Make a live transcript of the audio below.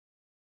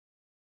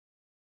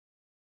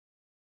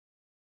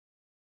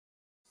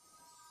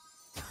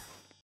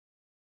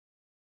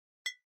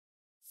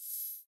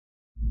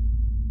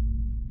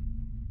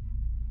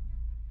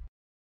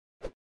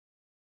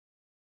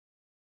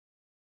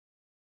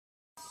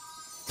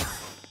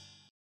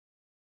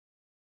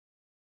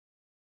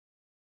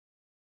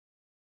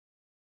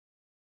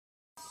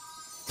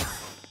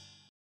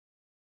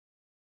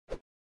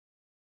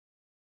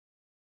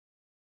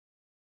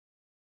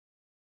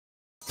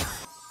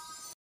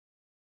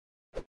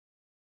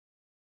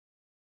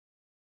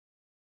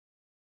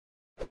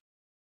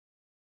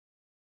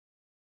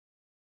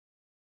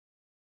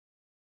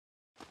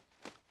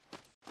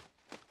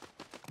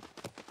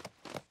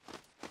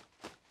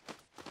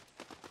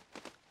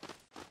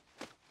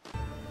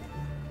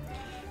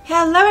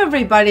Hello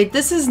everybody,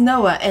 this is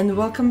Noah and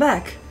welcome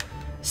back.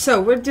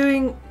 So we're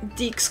doing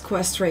Deke's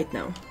quest right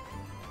now.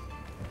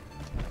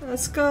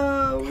 Let's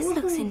go. This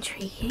looks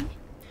intriguing.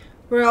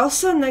 We're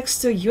also next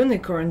to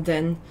Unicorn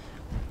then,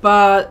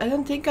 but I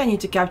don't think I need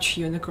to capture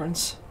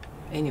unicorns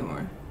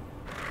anymore.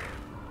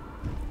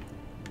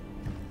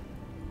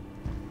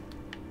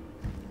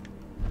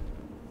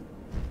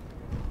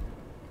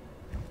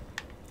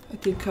 I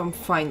think I'm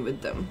fine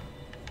with them.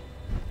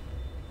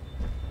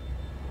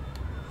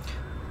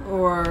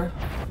 Or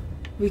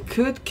we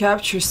could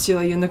capture still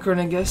a unicorn,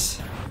 I guess.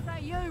 Is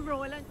that you,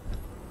 Royland?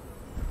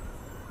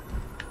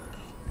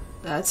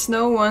 That's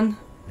no one.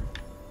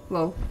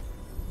 Lol.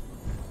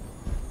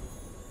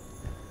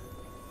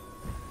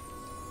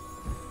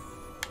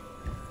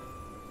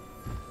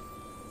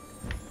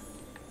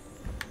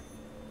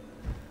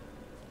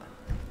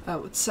 I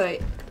would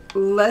say,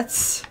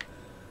 let's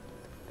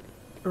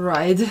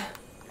ride.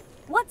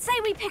 What say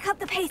we pick up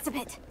the pace a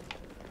bit?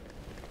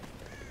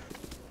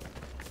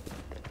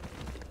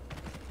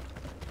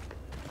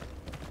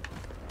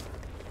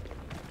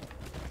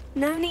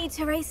 No need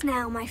to race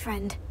now, my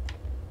friend.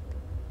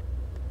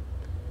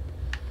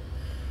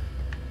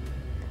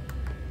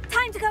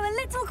 Time to go a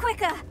little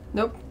quicker.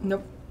 Nope,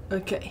 nope.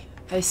 Okay.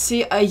 I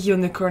see a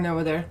unicorn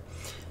over there.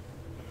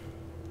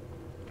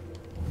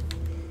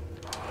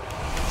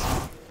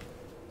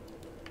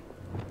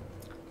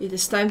 It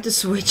is time to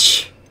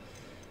switch.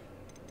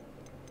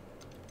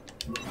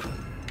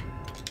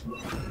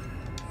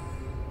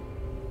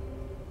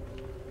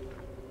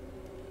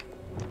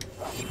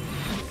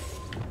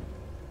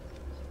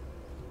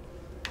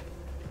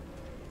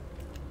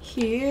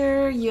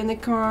 Here,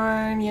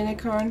 unicorn,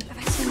 unicorn.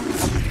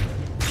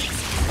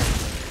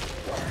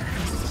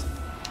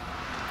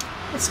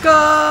 Let's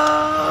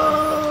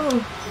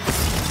go!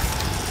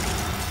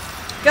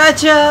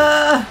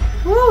 Gotcha!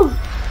 Woo!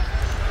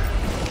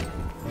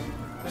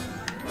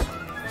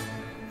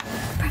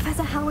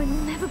 Professor Howard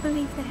will never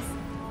believe this.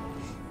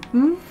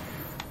 Hmm?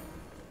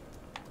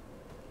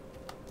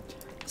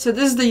 So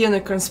this is the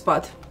unicorn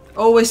spot.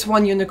 Always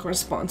one unicorn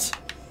spawns.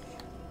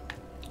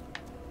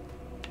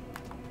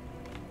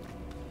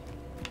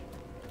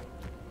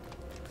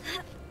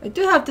 I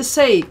do have to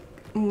say,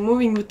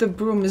 moving with the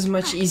broom is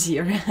much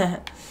easier.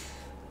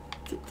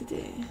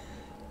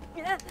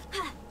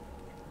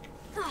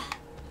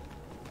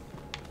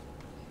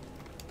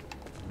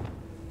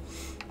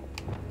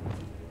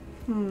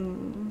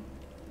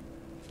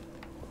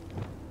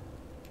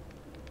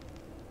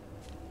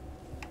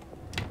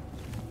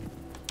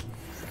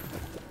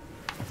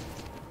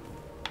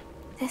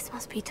 This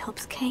must be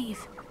Top's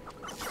cave.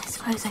 I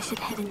suppose I should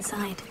head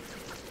inside.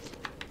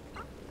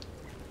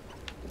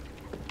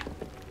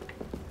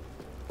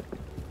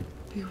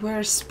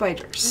 Beware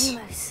spiders.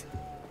 Lumos.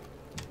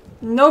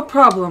 No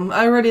problem.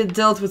 I already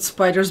dealt with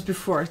spiders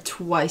before,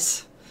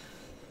 twice.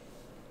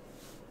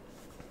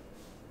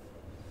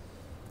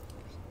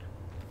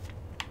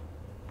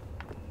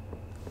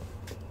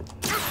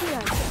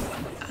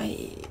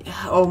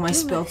 Oh, my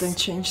spell thing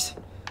changed.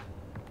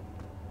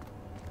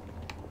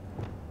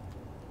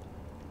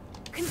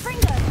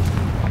 Confringo.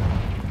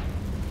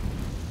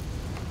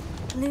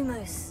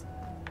 Lumos.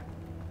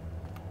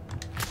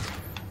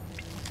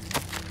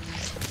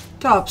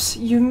 Tops,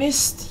 you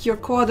missed your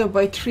quota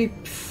by 3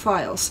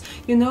 files.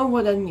 You know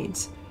what that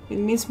means. It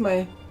means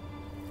my...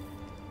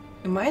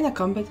 Am I in a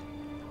combat?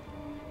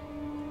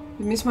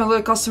 It means my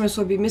loyal customers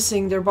will be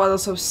missing their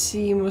bottles of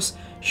Seamus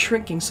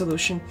shrinking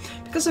solution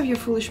because of your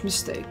foolish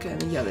mistake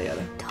and yada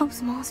yada.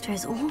 Top's master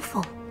is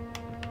awful.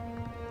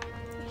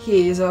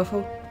 He is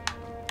awful.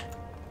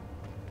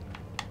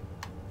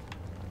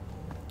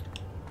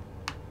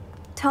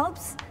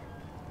 Tobbs?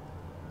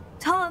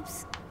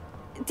 Tobbs?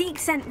 Deke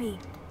sent me.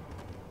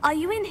 Are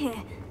you in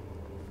here?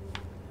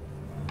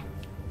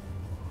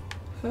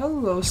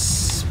 Hello,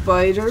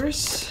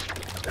 spiders.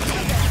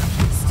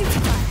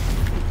 Stupefy.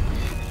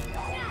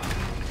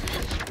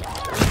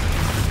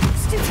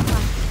 Stupefy.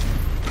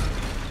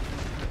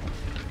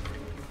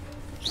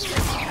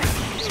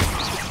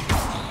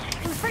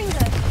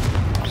 Confringo.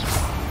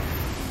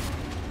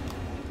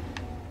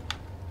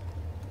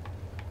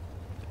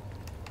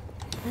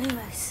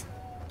 Lumos.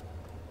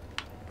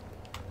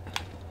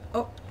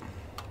 Oh.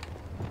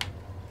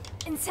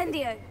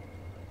 Incendio.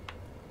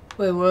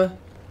 Wait, what?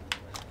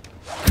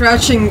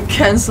 Crouching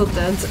cancelled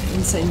that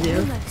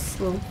incendio. Lumos.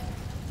 Well,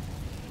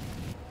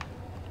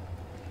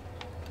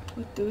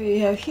 what do we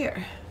have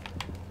here?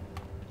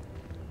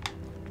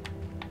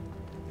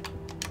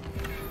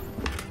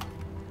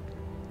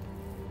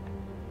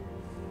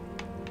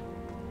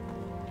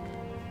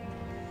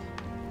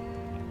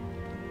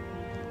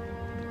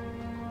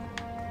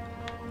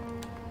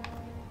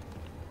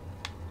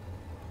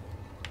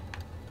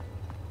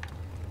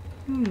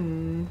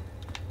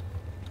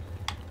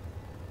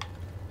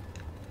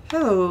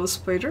 Hello, little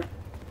spider.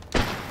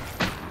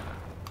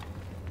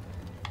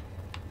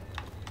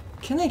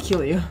 Can I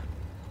kill you?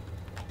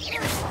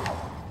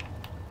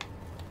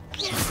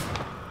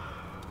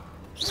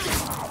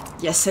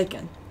 Yes, I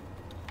can.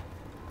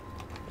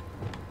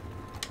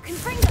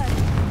 Confringo.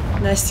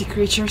 Nasty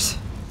creatures.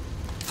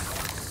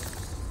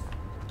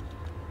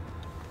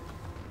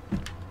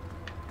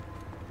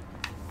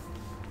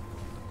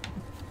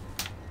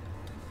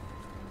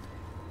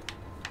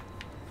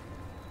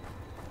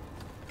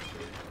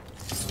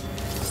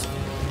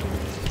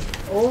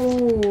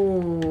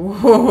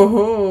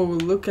 Oh,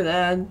 look at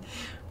that.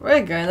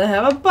 We're gonna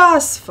have a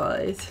boss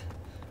fight.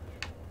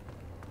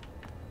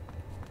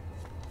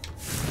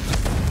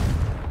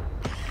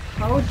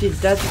 How did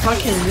that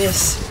fucking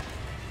miss?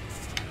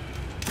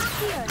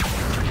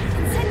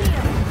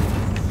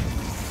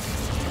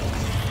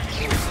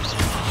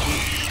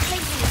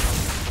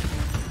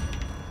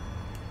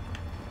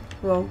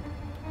 Whoa.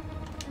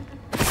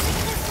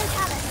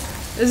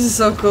 This is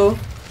so cool.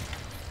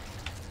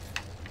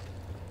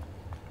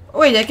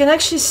 Wait, I can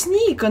actually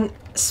sneak on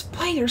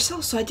spiders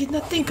also. I did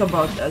not think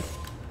about that.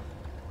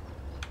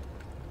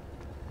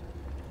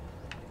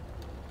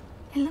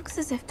 It looks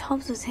as if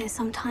Tobbs was here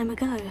some time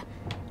ago.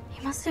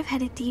 He must have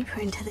headed deeper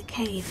into the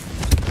cave.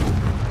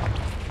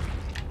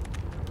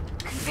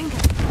 Finger.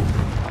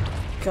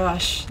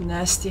 Gosh,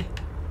 nasty.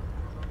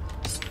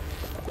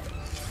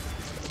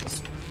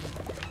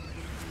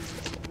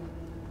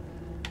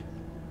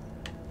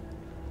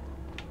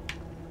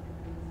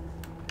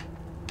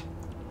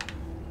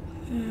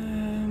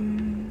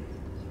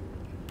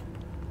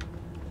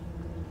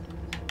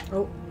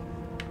 Oh.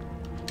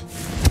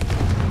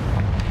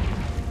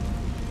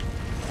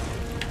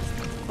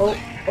 Oh,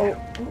 oh,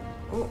 oh,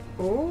 oh,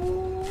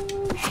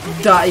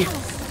 oh. Die.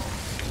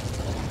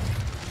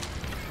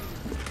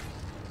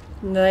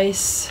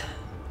 Nice.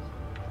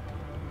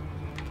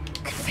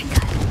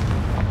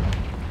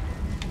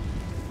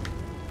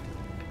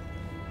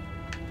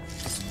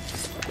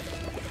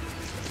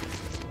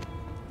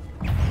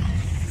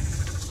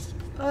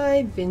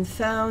 I've been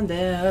found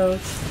out.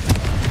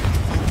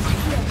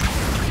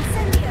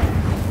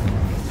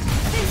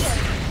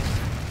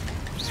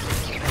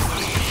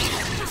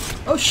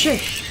 Oh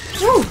shit!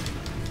 Woo!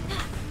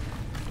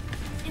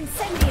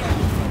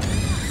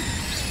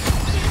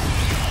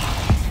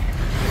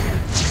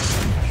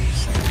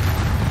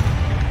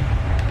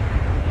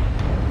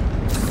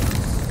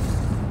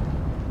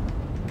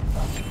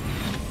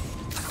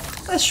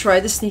 Let's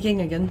try the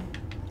sneaking again.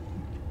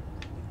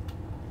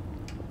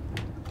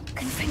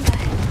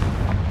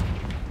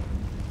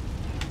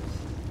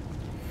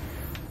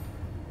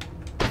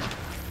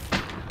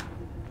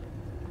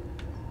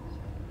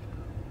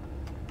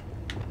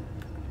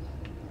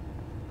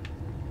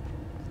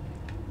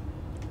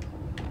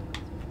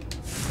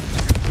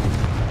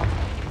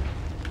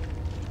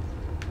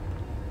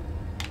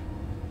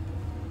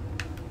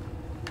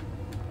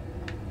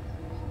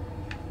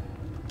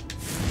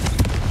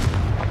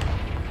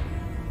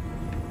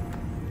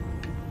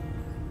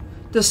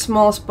 The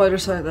small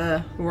spiders are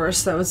the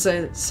worst, I would say.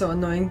 It's so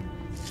annoying.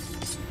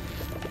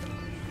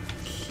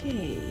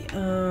 Okay,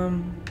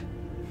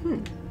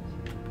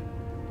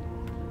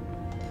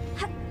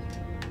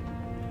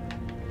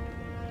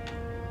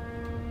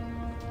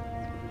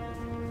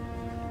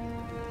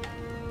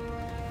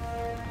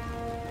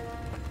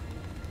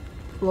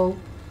 Lol.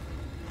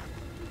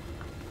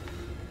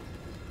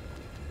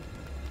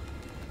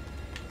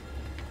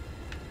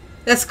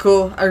 That's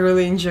cool. I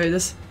really enjoy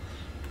this.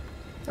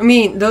 I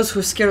mean, those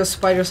who are scared of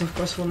spiders, of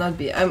course, will not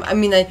be. I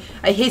mean,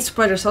 I hate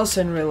spiders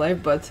also in real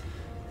life, but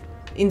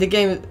in the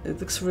game, it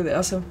looks really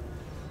awesome.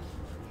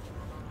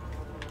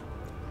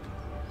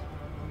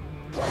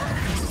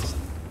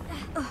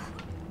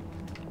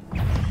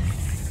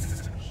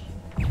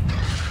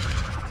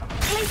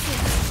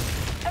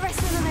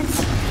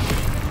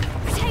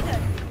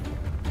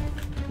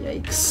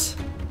 Yikes.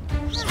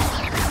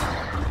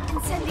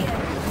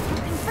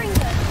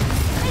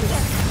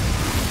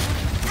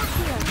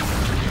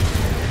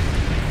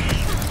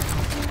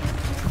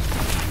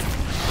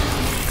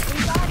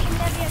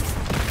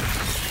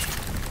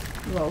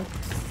 Whoa.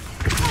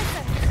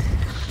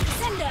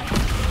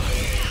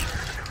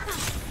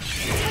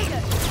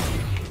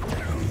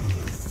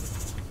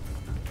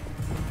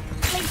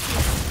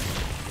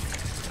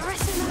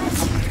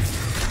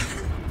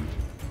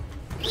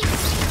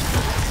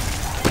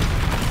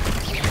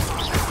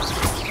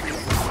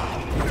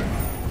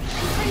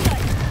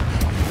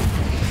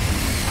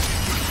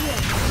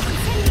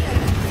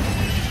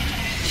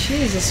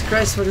 Jesus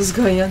Christ, what is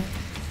going on?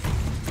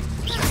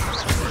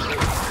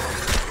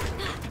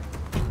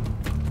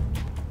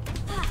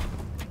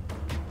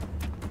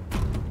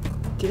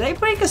 Did I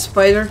break a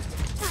spider?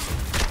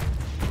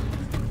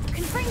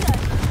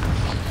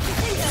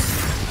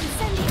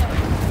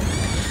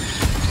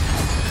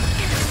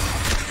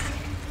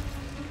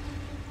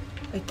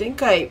 I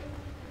think I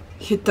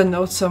hit the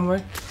note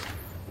somewhere.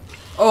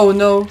 Oh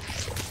no.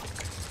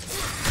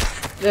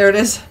 There it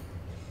is.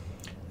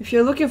 If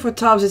you're looking for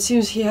Tobbs, it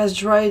seems he has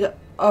dried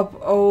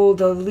up all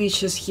the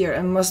leeches here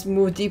and must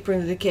move deeper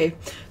into the cave.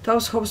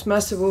 Tobbs hopes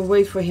Master will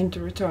wait for him to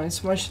return.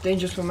 It's much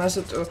dangerous for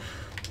Master to go.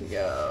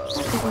 That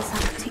doesn't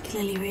sound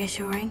particularly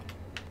reassuring.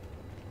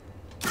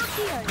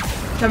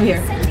 Come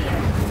here.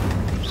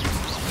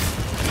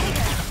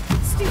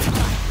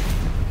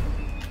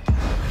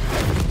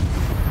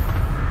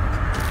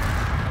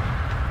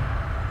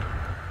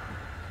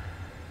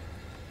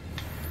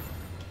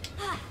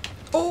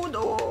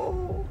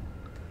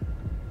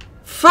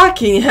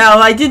 Fucking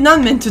hell, I did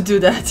not mean to do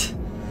that.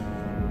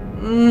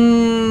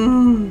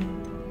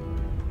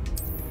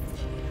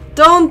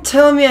 Don't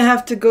tell me I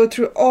have to go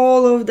through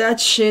all of that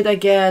shit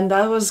again.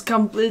 That was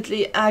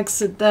completely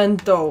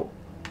accidental.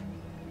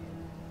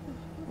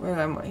 Where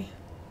am I?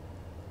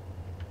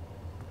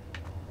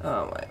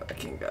 Oh my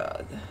fucking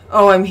god.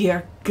 Oh, I'm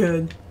here.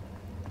 Good.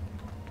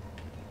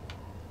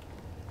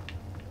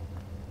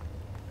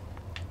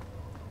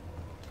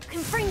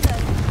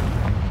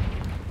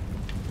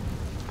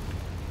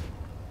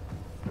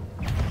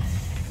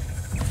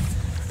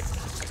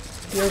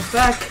 You're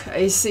back,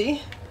 I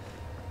see.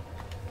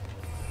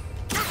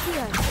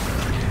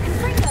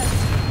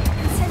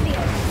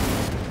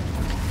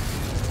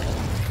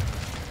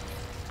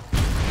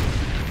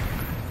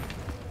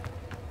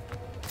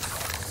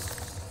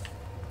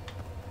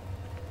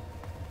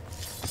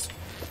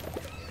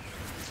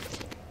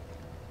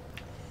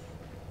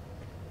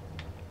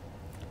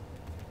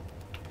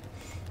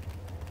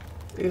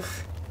 Ugh.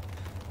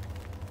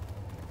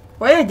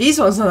 Why are these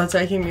ones not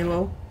attacking me,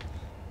 lol?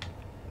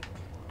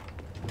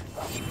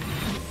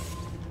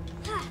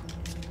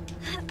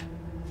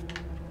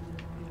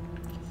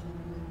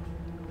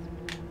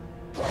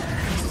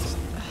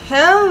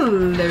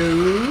 Hello!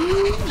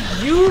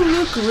 You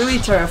look really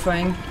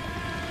terrifying.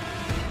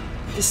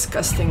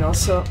 Disgusting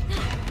also.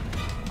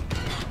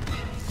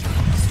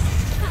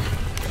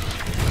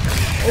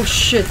 Oh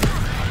shit.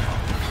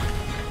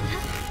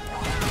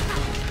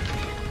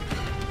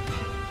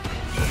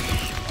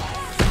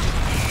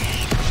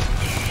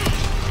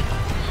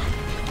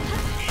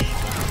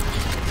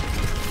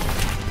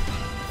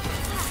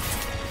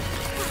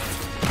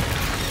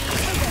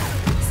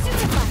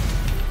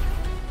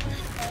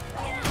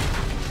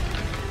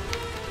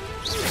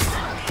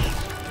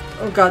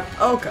 Oh god,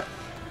 oh god.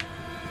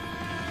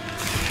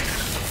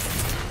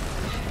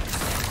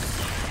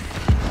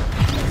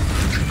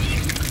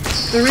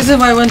 The reason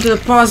why I went to the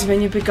pause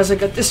menu because I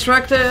got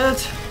distracted.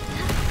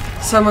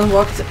 Someone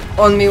walked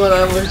on me when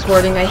I was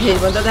recording. I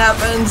hate when that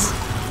happens.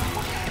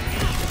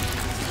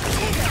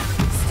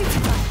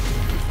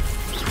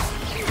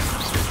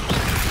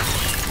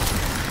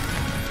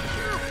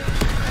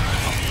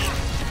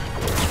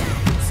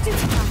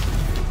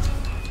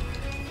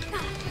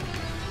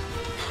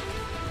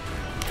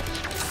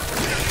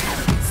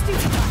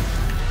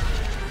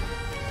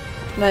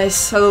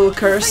 Nice, a little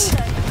curse.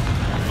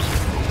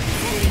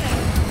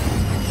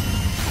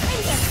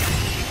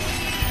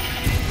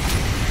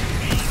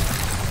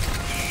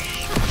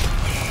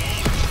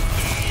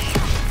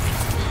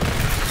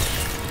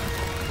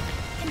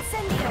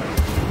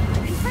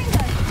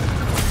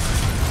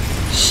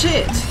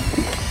 Shit!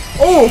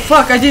 Oh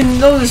fuck, I didn't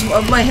notice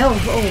my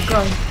health. Oh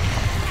god.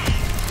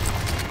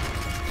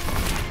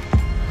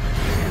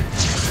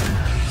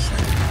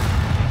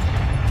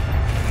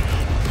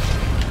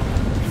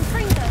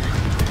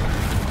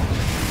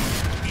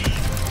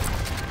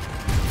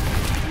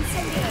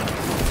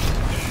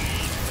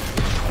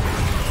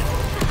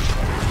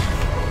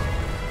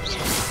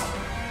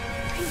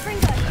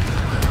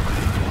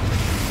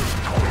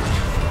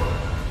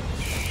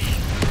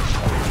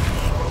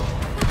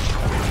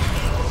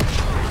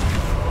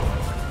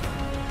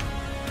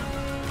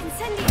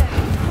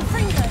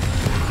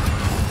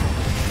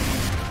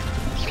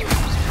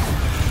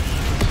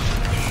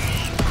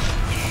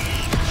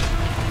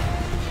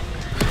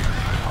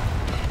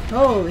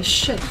 Holy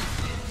shit.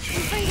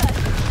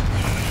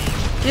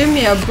 Give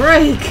me a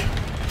break.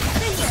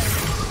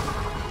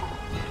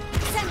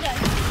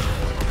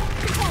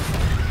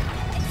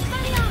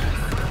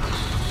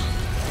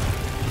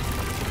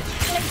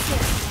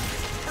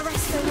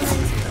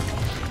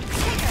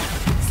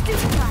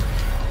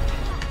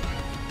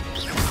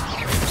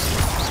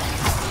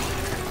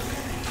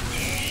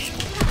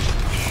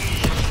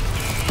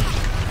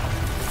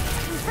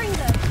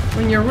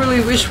 When you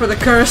really wish for the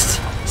cursed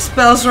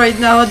spells right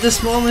now at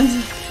this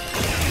moment.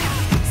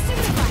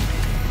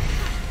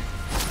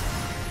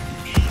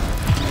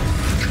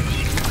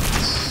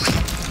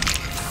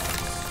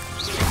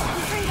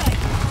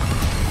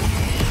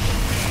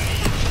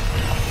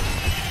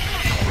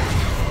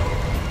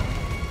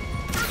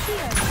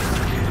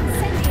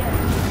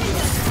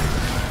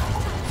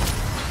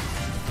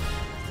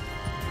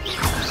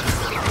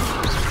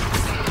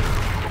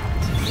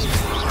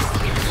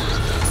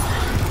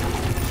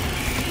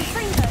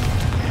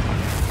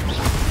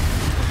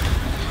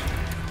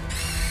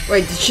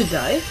 Wait, did she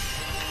die?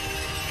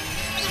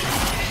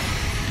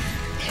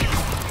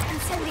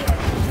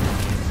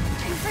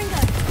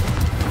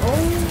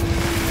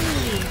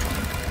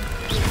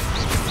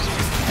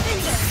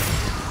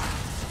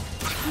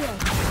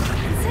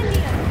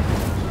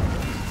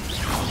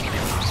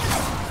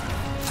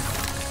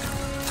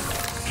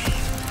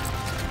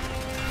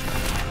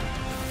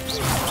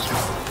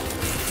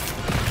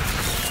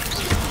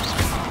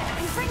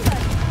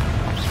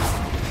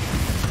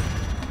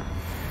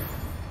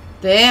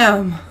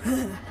 Damn.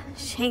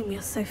 Shame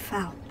you're so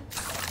foul.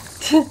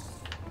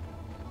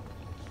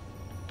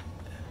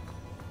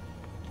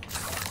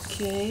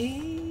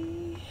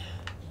 Okay.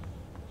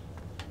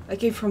 I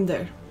came from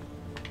there.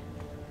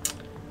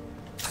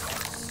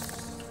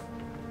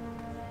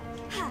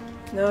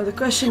 Now the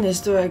question is,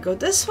 do I go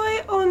this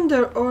way or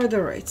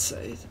the right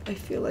side? I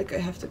feel like I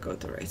have to go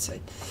to the right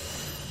side.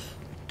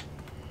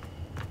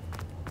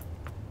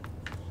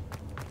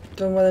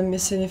 Don't want to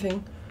miss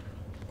anything.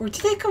 Or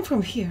did I come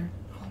from here?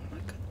 Oh my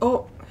god.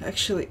 Oh,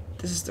 actually,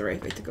 this is the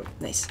right way to go.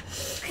 Nice.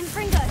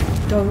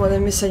 Don't want to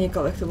miss any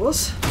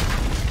collectibles.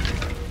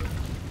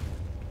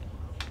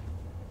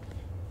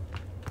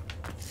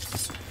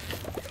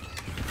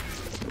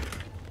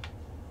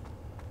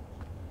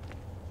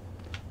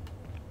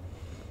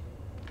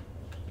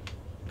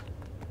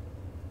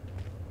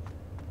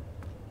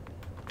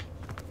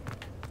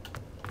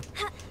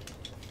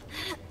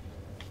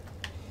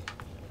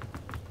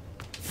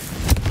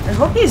 I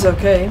hope he's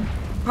okay.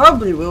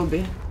 Probably will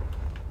be.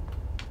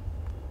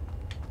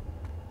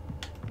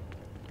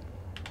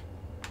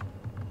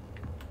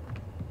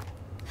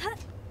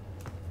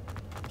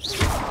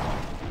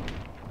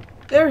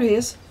 There he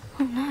is.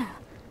 Oh no.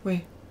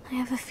 Wait. I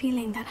have a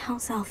feeling that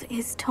house elf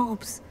is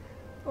Tobbs.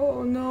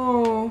 Oh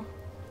no.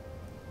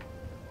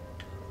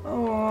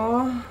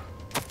 Aww.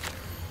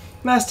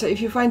 Master, if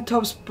you find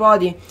Tobbs'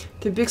 body,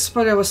 the big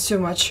spoiler was too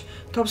much.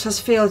 Tobbs has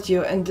failed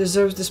you and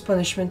deserves this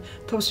punishment.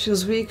 Tobbs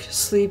feels weak,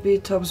 sleepy.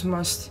 Tobbs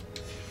must.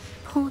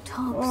 Poor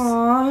Tobbs.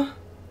 Aww.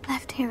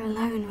 Left here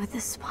alone with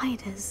the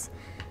spiders.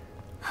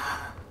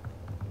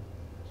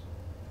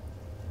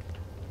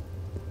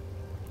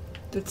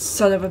 That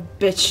son of a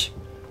bitch.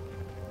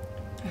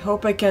 I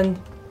hope I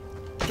can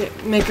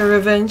make a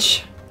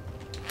revenge.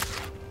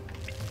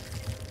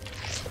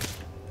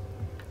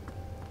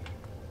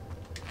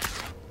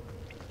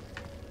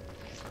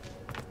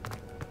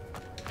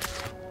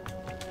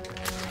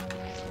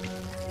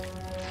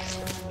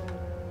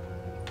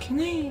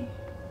 Can I?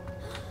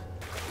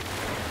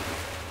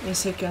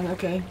 Yes, I can.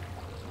 Okay.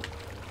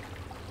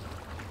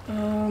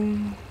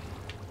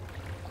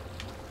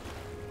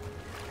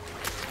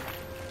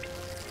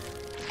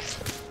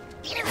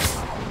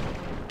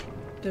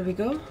 There we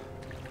go.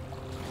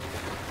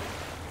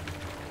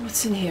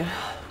 What's in here?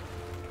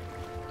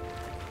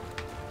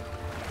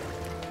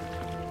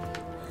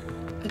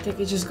 I think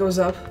it just goes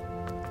up.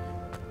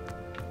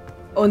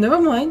 Oh, never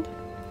mind.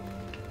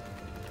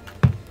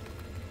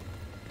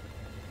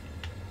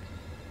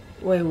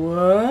 Wait,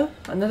 what?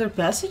 Another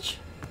passage?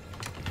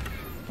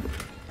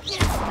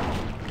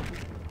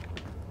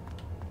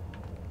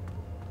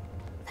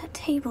 That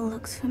table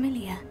looks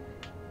familiar.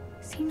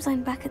 Seems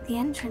I'm back at the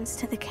entrance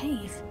to the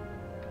cave.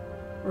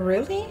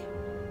 Really?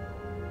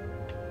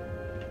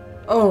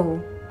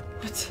 Oh,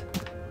 what?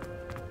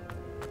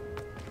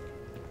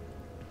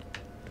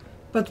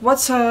 But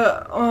what's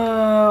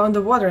on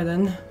the water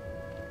then?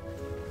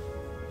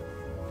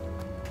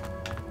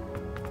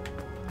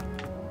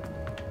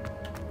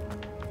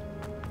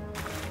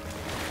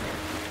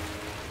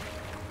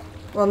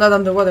 Well, not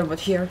on the water, but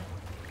here.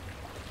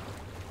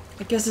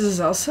 I guess this is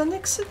also an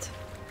exit?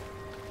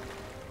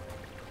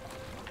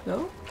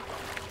 No?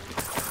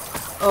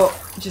 Oh,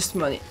 just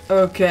money.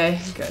 Okay,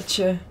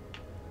 gotcha.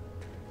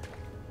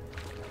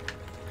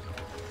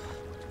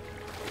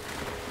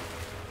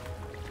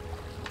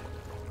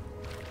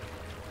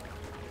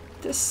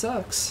 This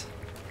sucks.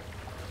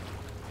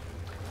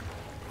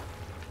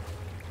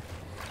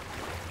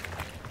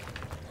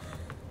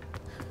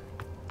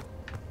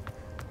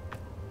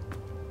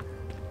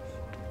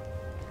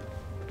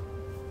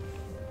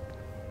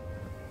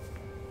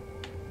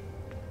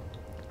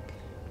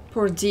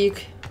 Poor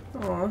Deke.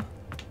 Aww.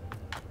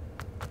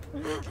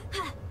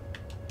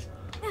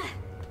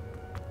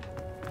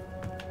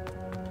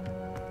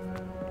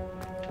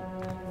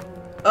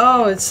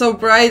 Oh, it's so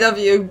bright of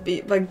you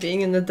like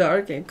being in the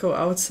dark and go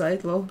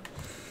outside, lol.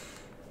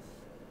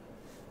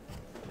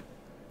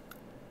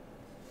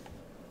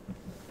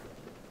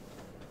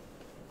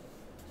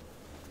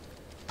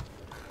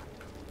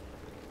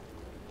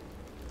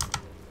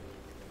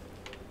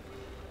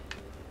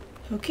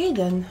 Okay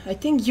then, I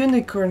think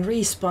unicorn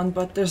respawned,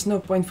 but there's no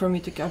point for me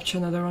to capture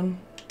another one.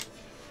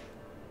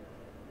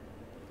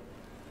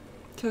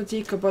 Tell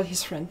Deke about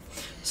his friend,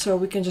 so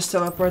we can just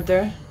teleport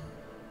there.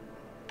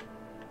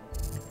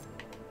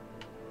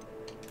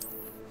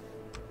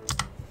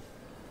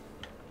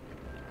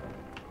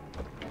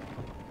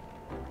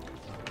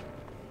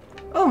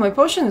 Oh, my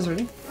potion is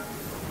ready.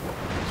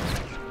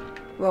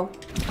 Well.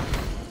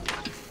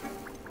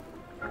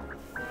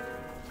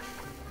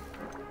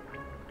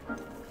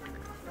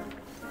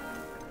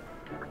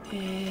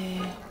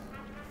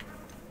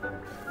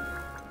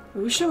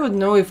 I wish I would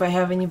know if I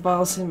have any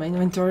bottles in my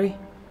inventory.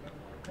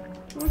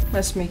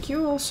 Let's make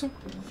you also.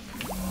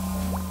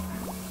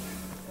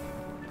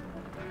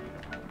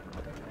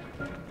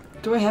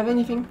 Do I have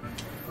anything?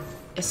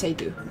 Yes, I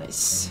do.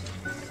 Nice.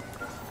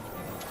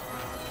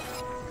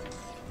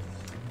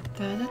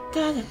 Da da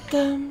da da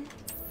da.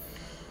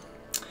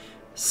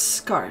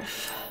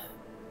 Scarf.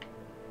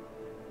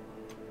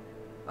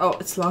 Oh,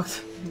 it's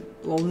locked.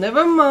 Well,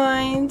 never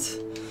mind.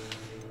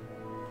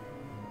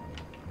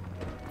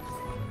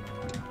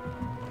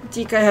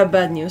 Deke, I have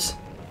bad news.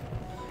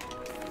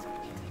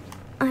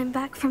 I'm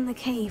back from the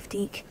cave,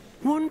 Deke.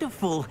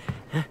 Wonderful.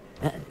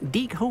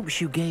 Deke hopes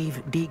you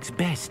gave Deke's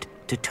best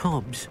to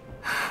Tobbs.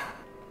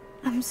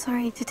 I'm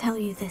sorry to tell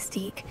you this,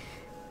 Deke,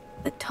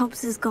 but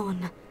Tobbs is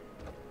gone.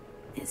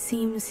 It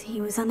seems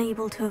he was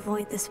unable to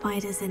avoid the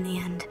spiders in the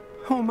end.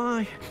 Oh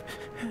my.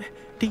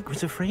 Deke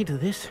was afraid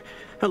of this,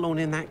 alone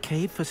in that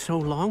cave for so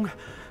long.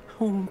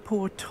 Oh,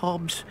 poor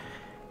Tobbs.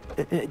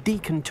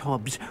 Deke and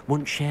Tobbs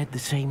once shared the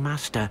same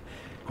master.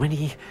 When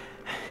he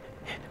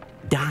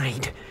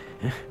died,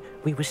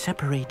 we were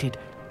separated.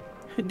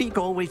 Deke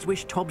always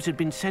wished Tobbs had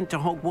been sent to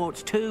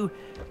Hogwarts too.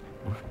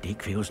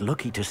 Deke feels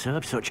lucky to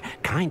serve such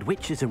kind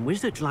witches and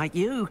wizards like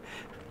you.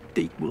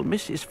 Deke will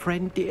miss his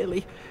friend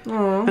dearly.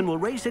 Aww. And will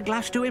raise a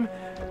glass to him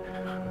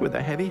with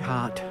a heavy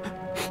heart.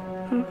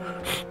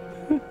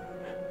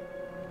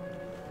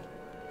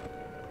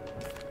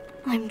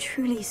 I'm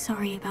truly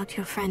sorry about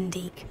your friend,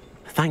 Deke.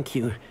 Thank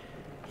you.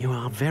 You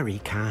are very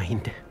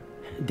kind.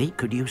 Deke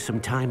could use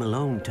some time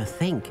alone to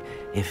think,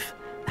 if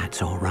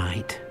that's all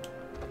right.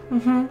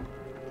 Mm-hmm.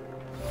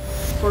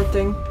 Poor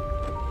thing.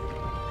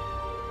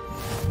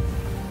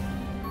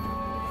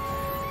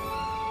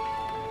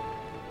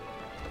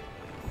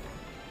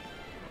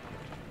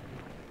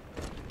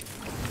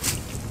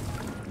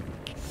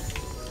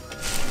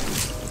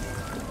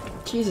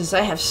 Jesus,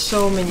 I have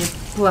so many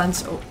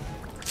plans. Oh.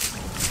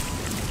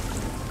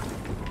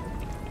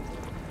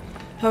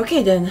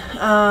 Okay then,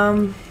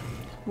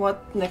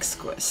 what next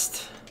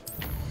quest?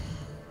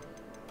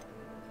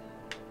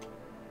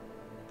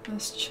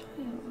 Last child.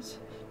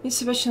 Meet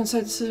Sebastian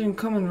inside the Slytherin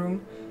common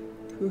room.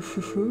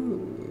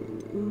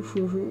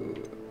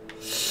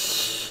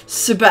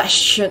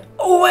 Sebastian!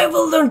 Oh, I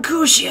will learn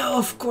Crucio!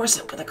 Of course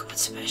I'm gonna go with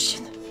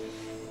Sebastian.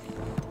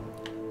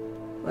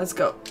 Let's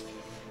go.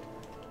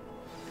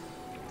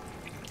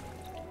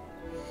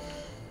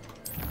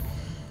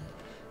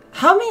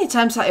 How many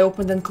times I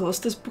opened and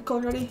closed this book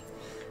already?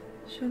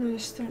 Shadow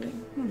is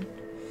starting.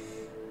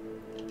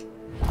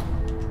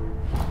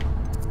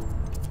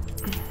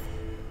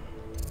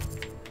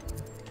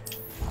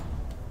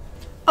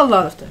 A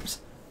lot of times.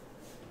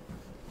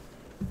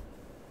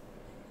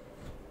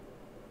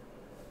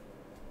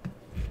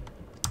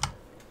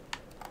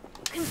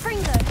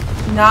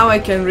 Now I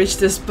can reach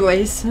this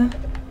place. Huh?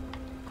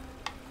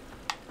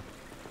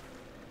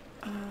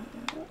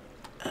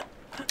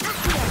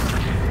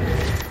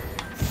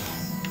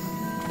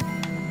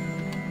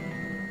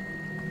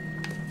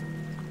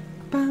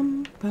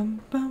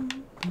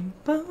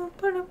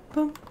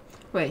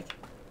 Wait,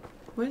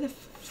 where the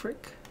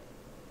frick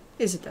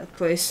is it, that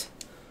place?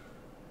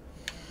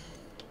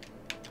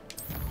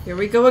 Here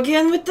we go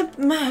again with the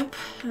map.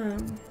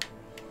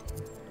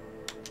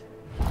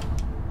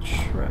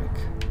 Track.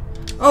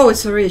 Oh,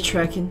 it's already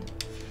tracking.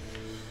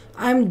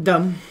 I'm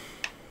dumb.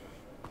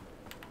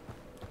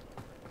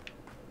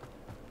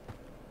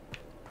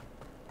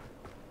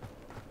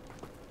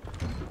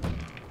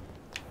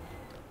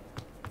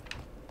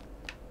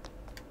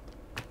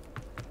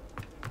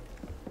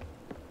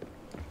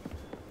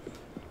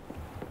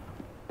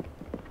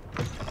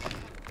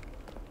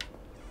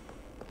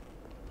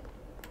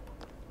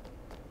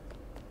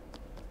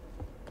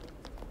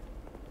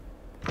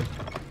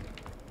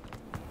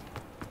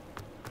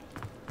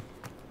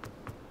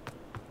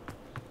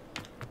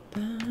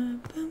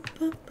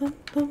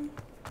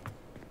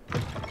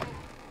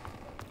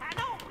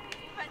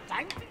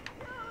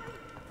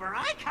 For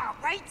I can't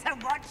wait to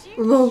watch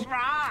you Whoa.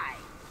 try.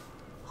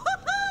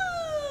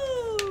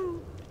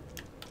 Woohoo!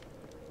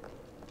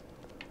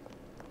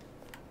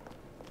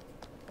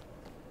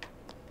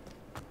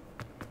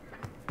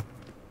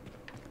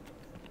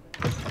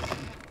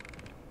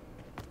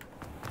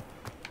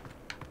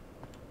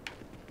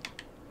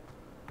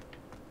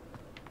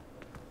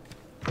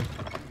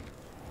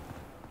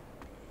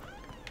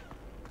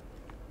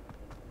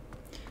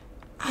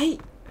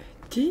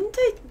 Didn't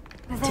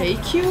I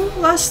take you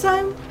last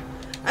time?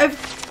 I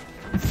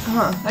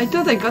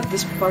thought I got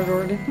this part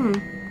already.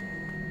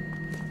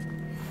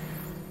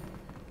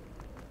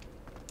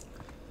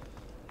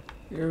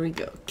 Here we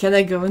go. Can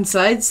I go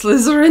inside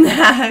Slytherin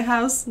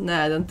house?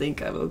 Nah, I don't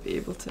think I will be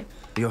able to.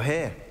 You're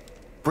here.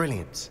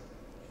 Brilliant.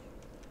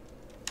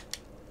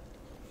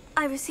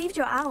 I received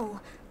your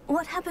owl.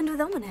 What happened with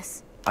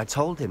Ominous? I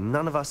told him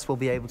none of us will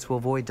be able to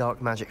avoid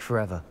dark magic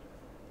forever.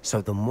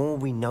 So the more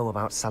we know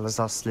about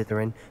Salazar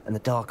Slytherin and the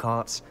dark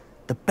arts,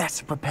 the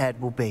better prepared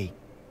we'll be.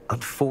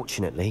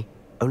 Unfortunately,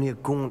 only a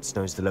Gaunt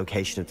knows the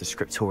location of the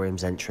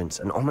Scriptorium's entrance,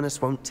 and Ominous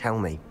won't tell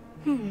me.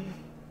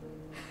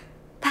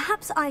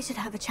 Perhaps I should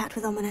have a chat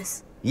with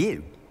Ominous.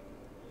 You?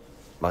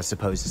 I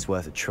suppose it's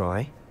worth a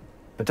try.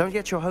 But don't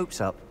get your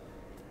hopes up.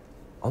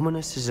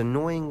 Ominous is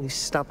annoyingly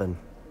stubborn.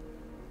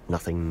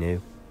 Nothing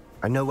new.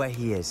 I know where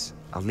he is.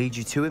 I'll lead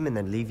you to him and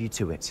then leave you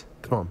to it.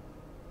 Come on.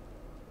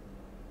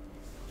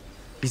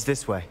 He's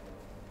this way.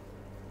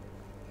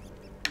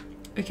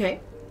 Okay.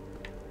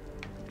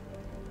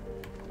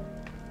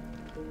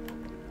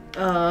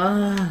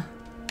 I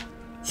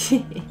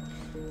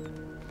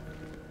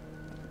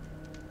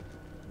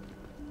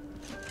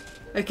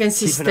can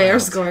see Keep an eye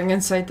stairs out. going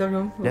inside the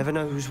room. Never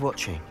know who's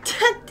watching.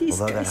 These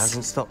Although that guys.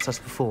 hasn't stopped us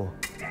before.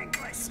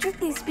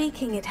 Strictly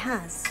speaking, it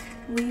has.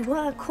 We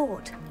were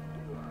caught.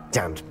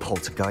 Damned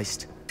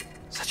poltergeist.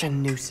 Such a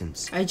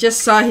nuisance. I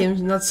just saw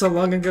him not so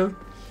long ago.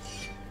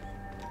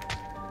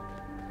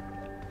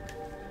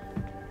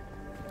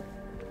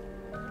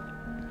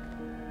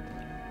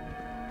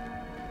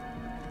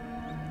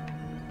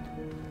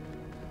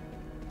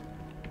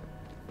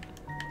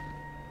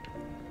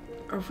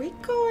 Are we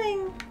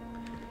going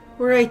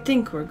where I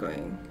think we're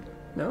going?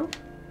 No?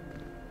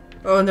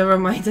 Oh, never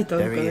mind. I thought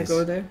we were gonna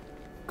go there.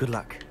 Good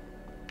luck.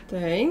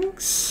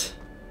 Thanks.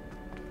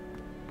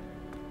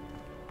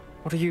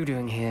 What are you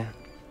doing here?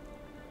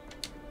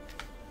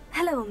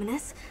 Hello,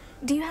 Ominous.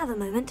 Do you have a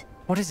moment?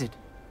 What is it?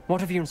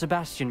 What have you and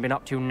Sebastian been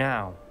up to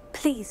now?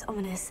 Please,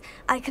 Ominous.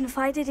 I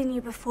confided in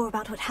you before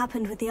about what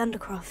happened with the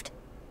Undercroft.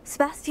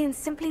 Sebastian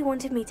simply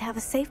wanted me to have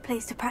a safe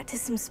place to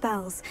practice some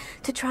spells,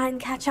 to try and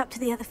catch up to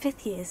the other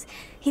 5th years.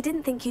 He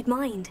didn't think you'd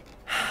mind.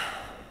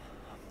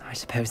 I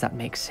suppose that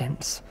makes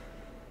sense.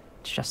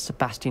 It's just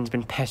Sebastian's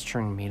been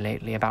pestering me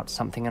lately about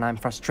something and I'm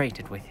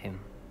frustrated with him.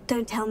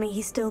 Don't tell me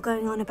he's still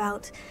going on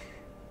about...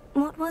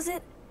 What was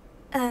it?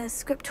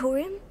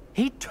 Scriptorium?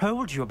 He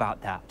told you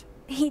about that?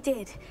 He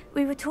did.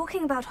 We were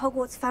talking about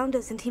Hogwarts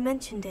founders and he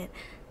mentioned it.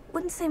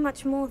 Wouldn't say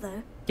much more,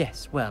 though.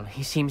 Yes, well,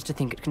 he seems to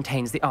think it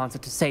contains the answer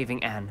to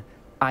saving Anne.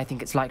 I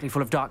think it's likely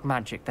full of dark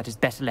magic that is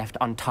better left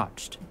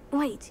untouched.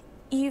 Wait,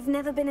 you've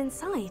never been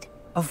inside?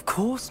 Of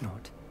course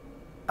not.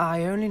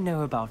 I only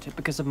know about it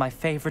because of my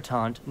favorite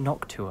aunt,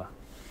 Noctua.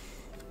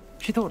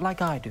 She thought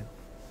like I do.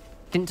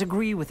 Didn't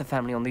agree with the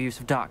family on the use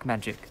of dark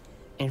magic.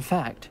 In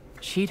fact,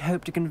 she'd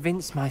hoped to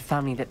convince my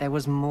family that there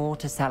was more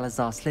to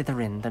Salazar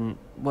Slytherin than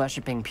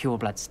worshipping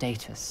pureblood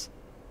status.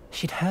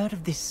 She'd heard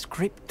of this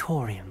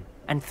scriptorium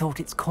and thought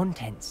its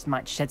contents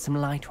might shed some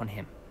light on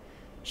him.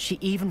 She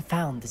even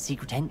found the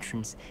secret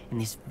entrance in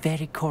this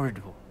very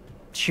corridor.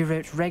 She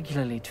wrote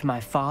regularly to my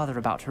father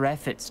about her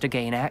efforts to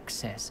gain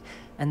access,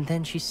 and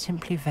then she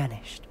simply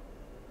vanished.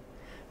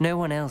 No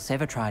one else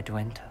ever tried to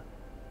enter.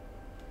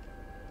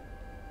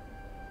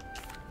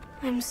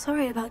 I'm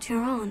sorry about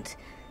your aunt.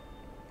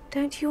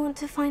 Don't you want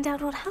to find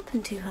out what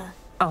happened to her?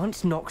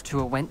 Aunt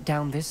Noctua went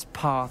down this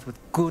path with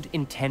good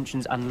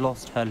intentions and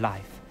lost her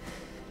life.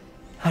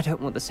 I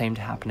don't want the same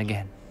to happen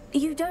again.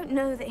 You don't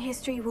know that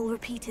history will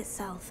repeat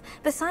itself.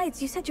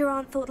 Besides, you said your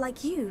aunt thought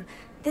like you.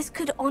 This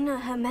could honor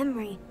her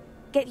memory.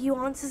 Get you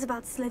answers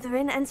about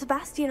Slytherin and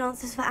Sebastian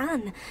answers for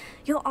Anne.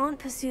 Your aunt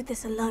pursued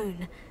this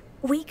alone.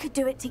 We could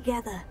do it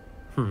together.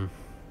 I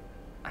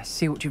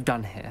see what you've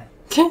done here.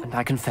 And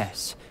I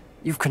confess,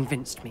 you've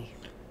convinced me.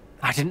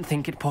 I didn't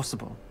think it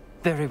possible.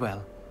 Very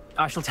well.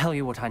 I shall tell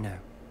you what I know.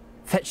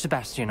 Fetch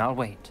Sebastian, I'll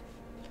wait.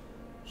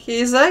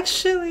 He's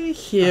actually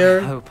here.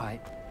 I hope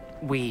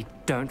we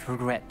don't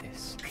regret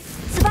this.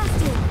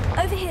 Sebastian,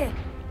 over here.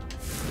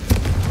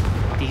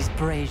 These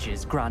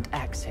braziers grant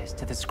access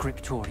to the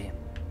scriptorium.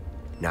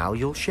 Now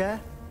you'll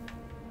share?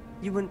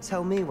 You wouldn't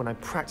tell me when I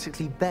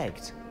practically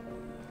begged.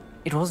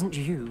 It wasn't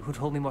you who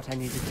told me what I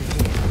needed to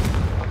hear.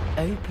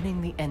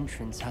 Opening the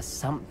entrance has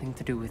something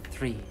to do with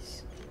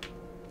threes.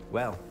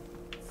 Well,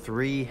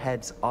 3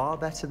 heads are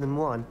better than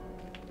 1.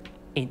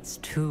 It's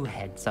 2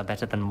 heads are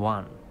better than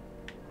 1.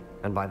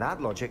 And by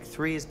that logic,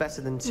 3 is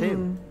better than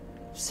 2.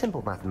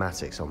 Simple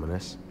mathematics,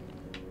 Ominous.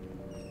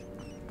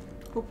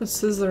 Open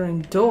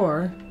Slytherin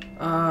door.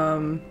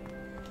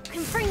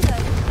 Confringo.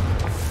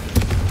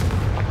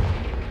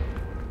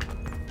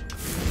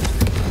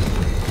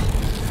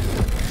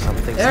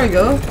 There we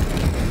go.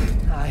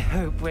 I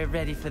hope we're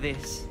ready for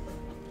this.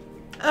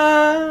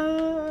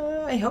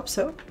 I hope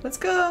so. Let's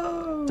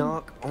go.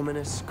 Dark,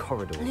 ominous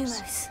corridors.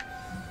 Lumos.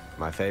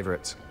 My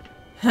favorite.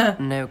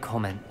 No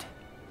comment.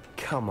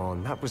 Come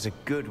on, that was a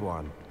good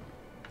one.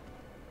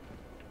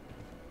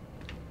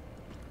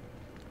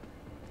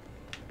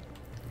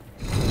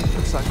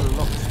 Looks like a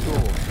locked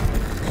door.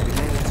 We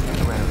may want to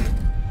look around.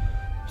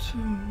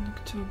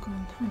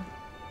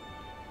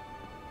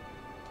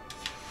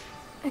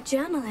 A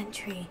journal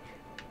entry.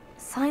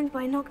 Signed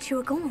by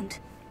Noctua Gaunt.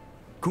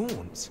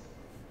 Gaunt?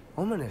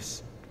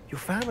 Ominous. Your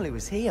family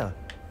was here.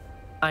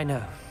 I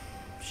know.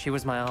 She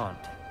was my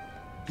aunt.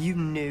 You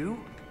knew?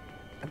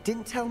 And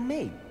didn't tell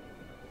me?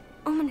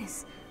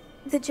 Ominous.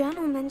 The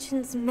journal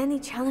mentions many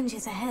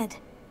challenges ahead.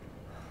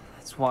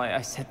 That's why I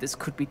said this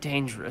could be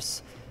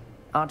dangerous.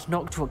 Aunt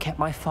Noctua kept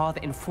my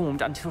father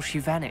informed until she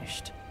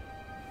vanished.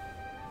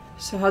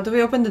 So how do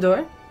we open the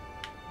door?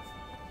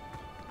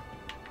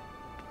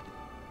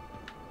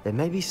 There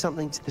may be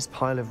something to this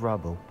pile of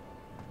rubble.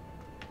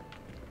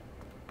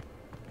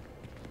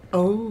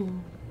 Oh.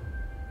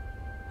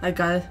 I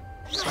got it.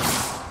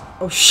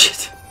 Oh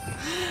shit.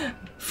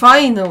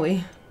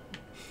 Finally.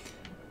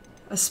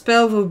 A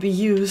spell will be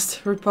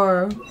used.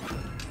 Reparo.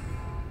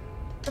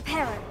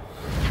 Reparo.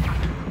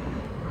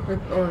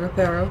 Or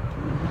Reparo.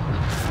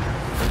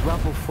 The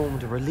rubble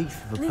formed a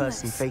relief of a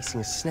person Lumos.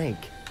 facing a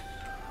snake.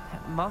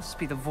 That must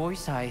be the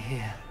voice I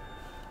hear.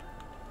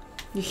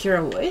 You hear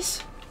a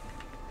voice?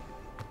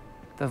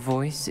 The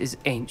voice is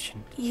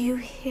ancient. You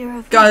hear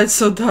a God, it's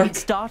so dark. It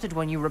started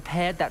when you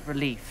repaired that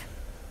relief.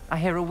 I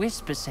hear a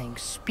whisper saying,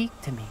 "Speak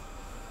to me."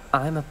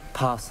 I'm a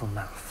parcel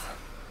mouth.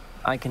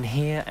 I can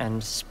hear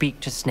and speak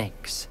to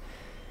snakes.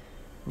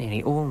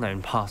 Nearly all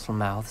known parcel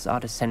mouths are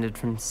descended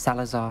from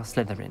Salazar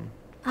Slytherin.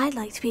 I'd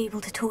like to be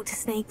able to talk to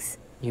snakes.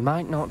 You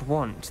might not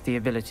want the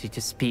ability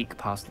to speak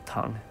parcel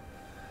tongue.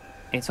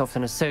 It's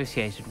often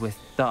associated with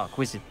dark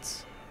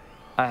wizards.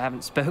 I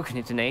haven't spoken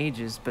it in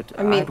ages, but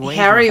I mean, I'd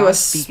wager Harry if I was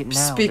speak it now, the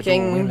door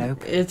speaking will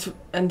open. it,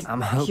 and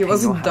I'm hoping he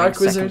wasn't you're Dark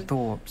having second Wizard.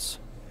 thoughts.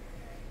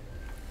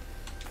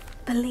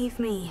 Believe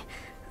me,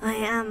 I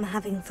am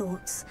having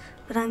thoughts,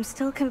 but I'm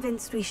still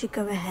convinced we should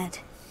go ahead.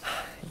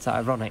 It's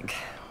ironic.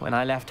 When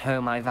I left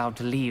home, I vowed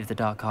to leave the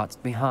dark arts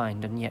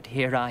behind, and yet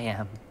here I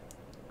am.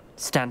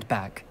 Stand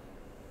back.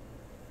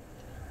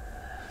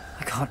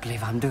 I can't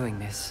believe I'm doing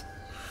this.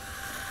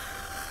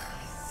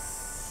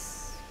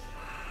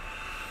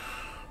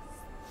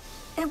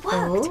 It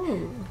worked!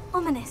 Oh.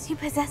 Ominous, you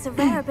possess a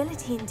rare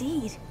ability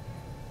indeed.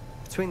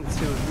 Between the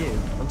two of you,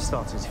 I'm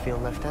starting to feel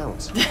left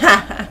out.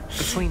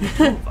 Between the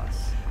two of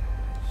us.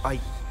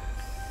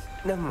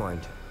 Never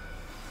mind.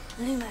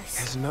 Lumos.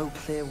 There's no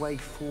clear way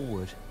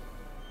forward.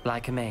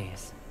 Like a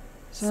maze.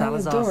 It's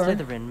another Salazar door.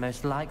 Slytherin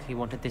most likely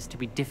wanted this to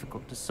be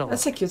difficult to solve.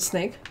 That's a cute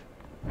snake.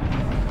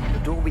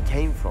 The door we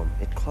came from,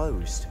 it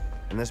closed.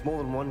 And there's more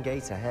than one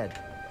gate ahead.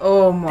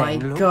 Oh my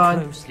Then look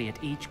god. closely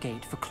at each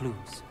gate for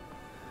clues.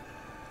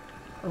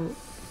 Oh.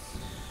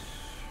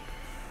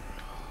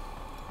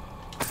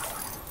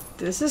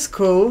 This is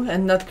cool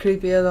and not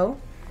creepy at all.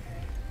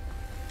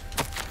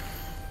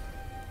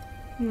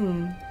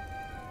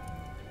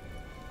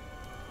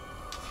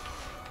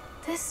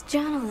 This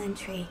journal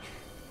entry,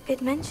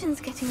 it mentions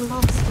getting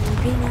lost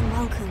and being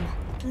unwelcome.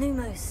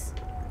 Lumos.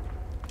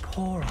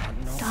 Poor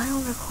Aunt Noct.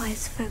 Dial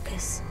requires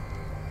focus.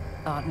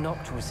 Aunt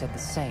Noctua said the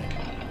same.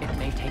 It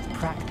may take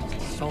practice to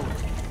solve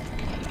it.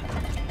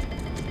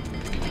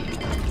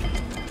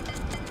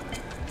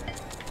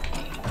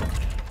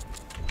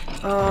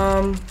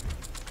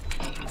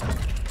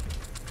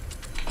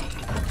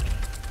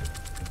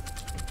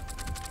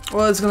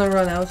 Well, it's gonna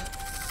run out.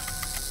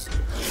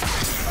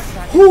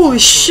 Holy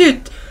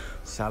shit!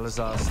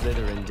 Salazar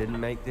Slytherin didn't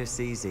make this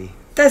easy.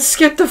 That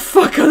scared the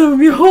fuck out of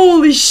me.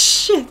 Holy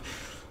shit!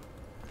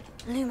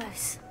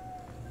 Lumos.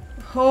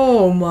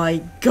 Oh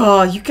my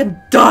god, you can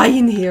die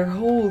in here.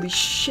 Holy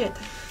shit.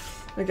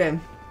 Okay.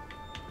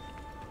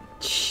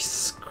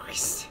 Jesus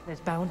Christ.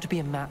 There's bound to be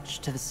a match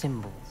to the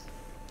symbols.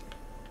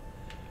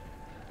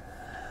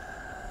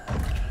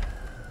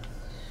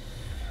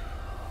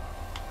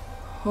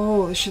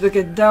 Holy shit,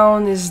 okay,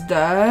 down is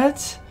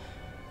that.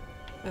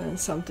 And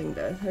something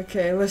that.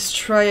 Okay, let's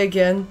try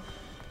again.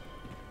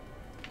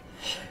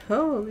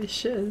 Holy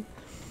shit.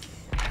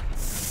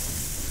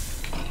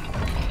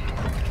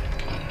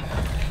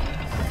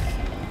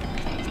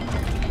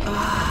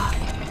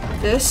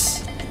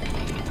 This.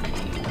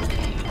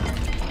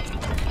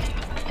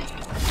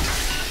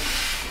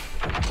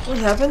 What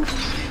happened?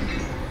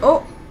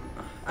 Oh!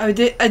 I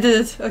did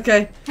it,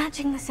 okay.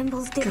 Matching the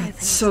symbols did God, open.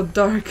 it's so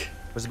dark.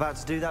 Was about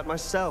to do that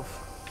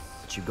myself,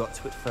 but you got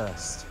to it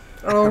first.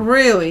 Oh,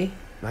 really?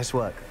 Nice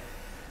work.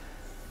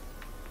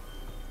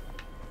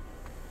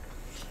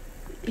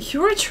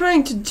 You were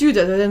trying to do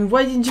that, then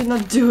why didn't you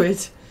not do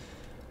it?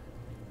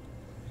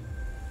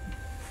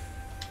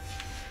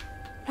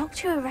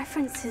 Noctua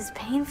references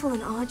painful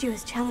and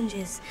arduous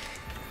challenges,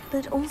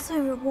 but also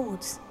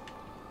rewards.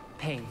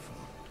 Painful.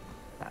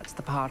 That's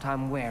the part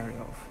I'm wary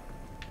of.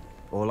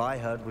 All I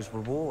heard was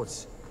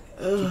rewards.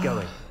 Keep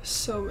going.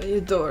 So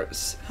many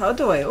doors. How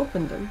do I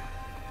open them?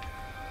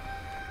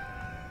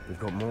 We've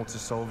got more to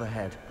solve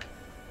ahead.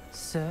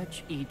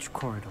 Search each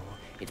corridor.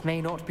 It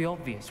may not be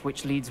obvious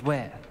which leads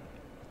where.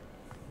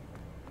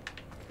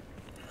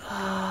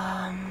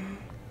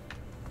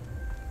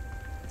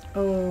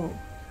 Oh.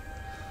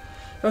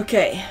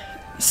 Okay.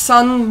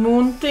 Sun,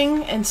 moon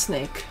thing, and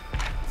snake.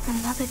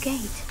 Another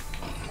gate.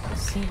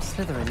 Seems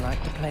Slytherin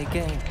like to play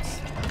games.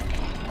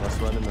 What's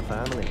running the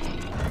family?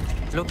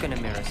 Look in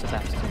a mirror,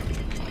 Sebastian.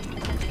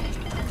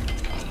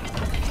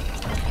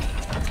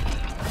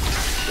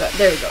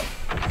 There we go.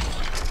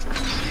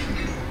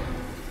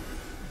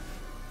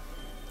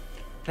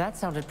 That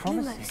sounded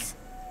promising. Lumos.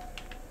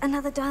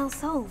 Another dial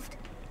solved.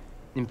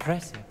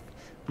 Impressive.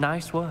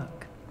 Nice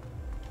work.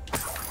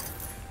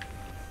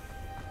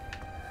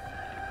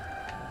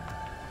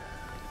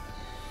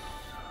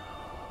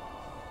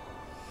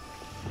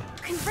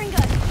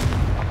 Confringo.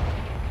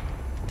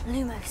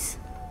 Lumos.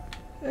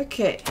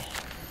 Okay.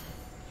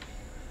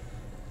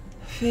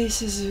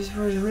 Faces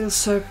for a real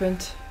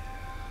serpent.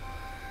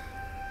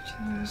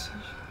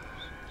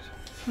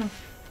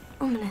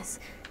 Ominous.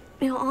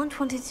 Your aunt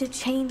wanted to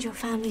change your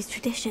family's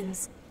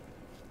traditions.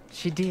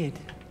 She did.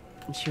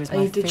 And she was I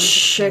my need to favorite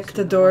check person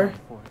the in door. world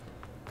for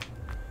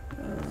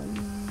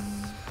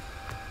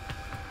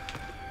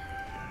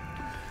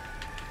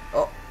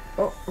it.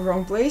 Oh,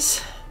 wrong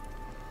place.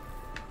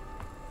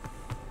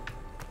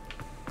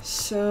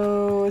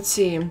 So, let's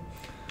see.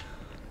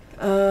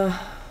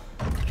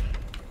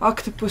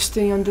 Octopus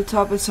thing on the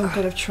top and some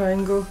kind of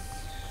triangle.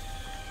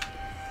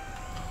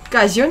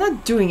 Guys, you're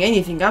not doing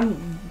anything.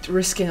 I'm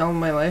risking all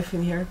my life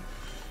in here.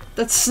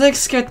 That snake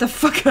scared the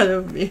fuck out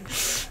of me.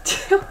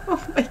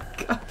 Oh my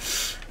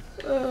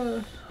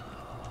god.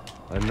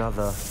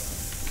 Another,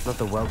 not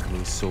the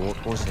welcoming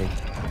sort, was he?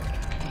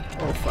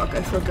 Oh fuck,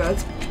 I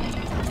forgot.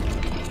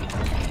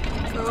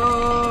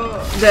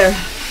 Oh, there.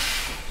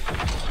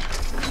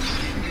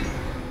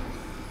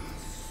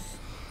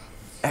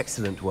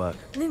 Excellent work.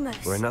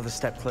 Lumos. We're another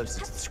step closer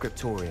to the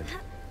scriptorium.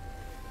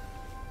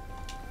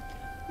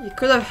 You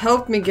could have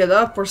helped me get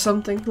up or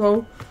something,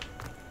 lol.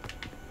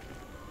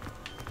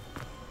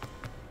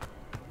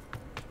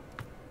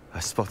 I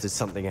spotted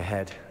something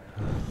ahead.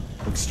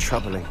 Looks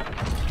troubling.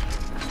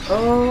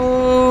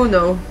 Oh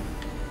no.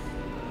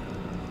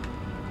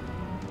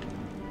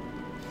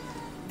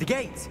 The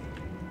gate!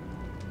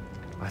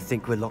 I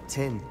think we're locked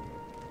in.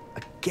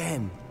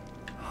 Again.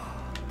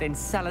 Then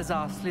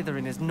Salazar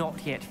Slytherin is not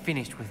yet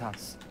finished with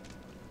us.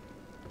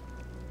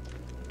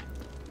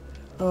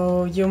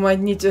 Oh, you might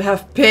need to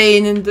have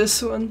pain in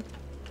this one.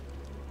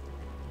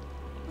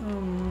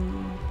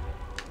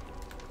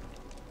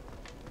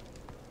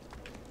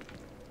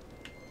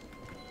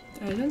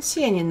 I don't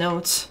see any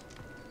notes.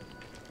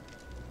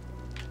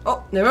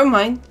 Oh, never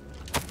mind.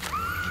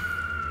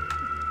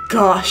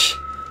 Gosh.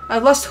 I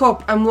lost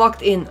hope. I'm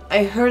locked in.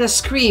 I heard a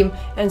scream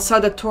and saw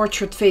the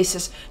tortured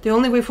faces. The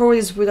only way forward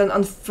is with an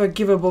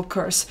unforgivable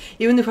curse.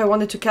 Even if I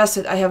wanted to cast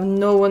it, I have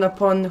no one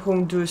upon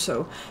whom do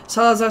so.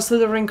 Salazar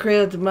Slytherin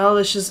created a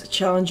malicious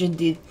challenge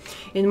indeed.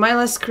 In my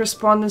last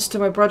correspondence to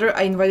my brother,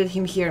 I invited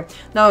him here.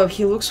 Now, if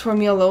he looks for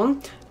me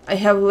alone, I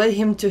have led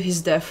him to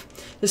his death.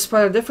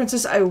 Despite our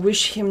differences, I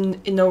wish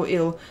him no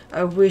ill.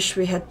 I wish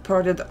we had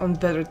parted on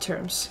better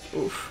terms.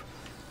 Oof.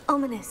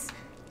 Ominous.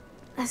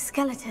 A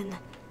skeleton.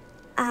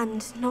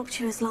 And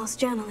Noctua's last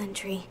journal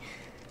entry.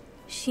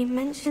 She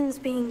mentions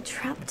being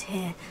trapped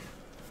here,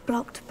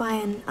 blocked by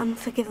an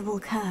unforgivable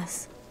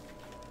curse.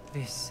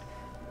 This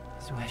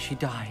is where she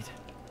died.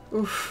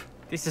 Oof.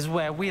 This is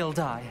where we'll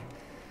die.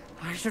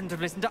 I shouldn't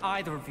have listened to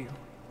either of you.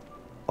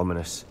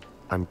 Ominous,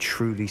 I'm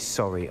truly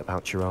sorry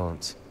about your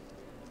aunt.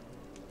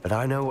 But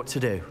I know what to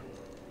do.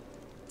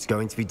 It's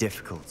going to be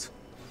difficult.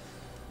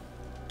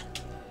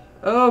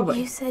 Oh, but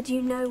You said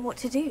you know what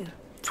to do.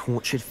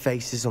 Tortured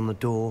faces on the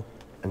door,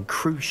 and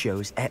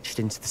Crucios etched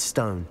into the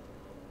stone.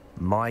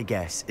 My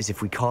guess is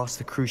if we cast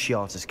the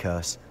Cruciatus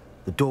curse,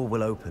 the door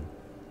will open.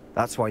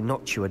 That's why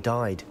Noctua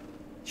died.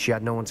 She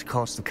had no one to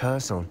cast the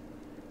curse on.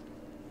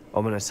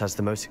 Ominous has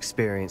the most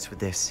experience with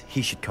this.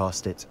 He should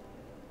cast it.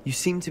 You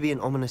seem to be in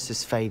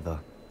Ominous's favor.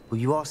 Will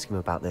you ask him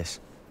about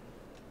this?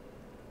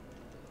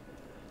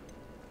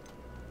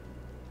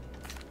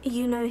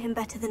 You know him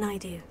better than I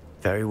do.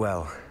 Very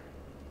well.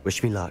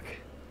 Wish me luck.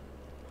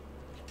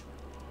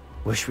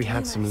 Wish we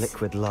had some Yes.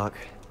 liquid luck.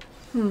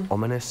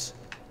 Ominous,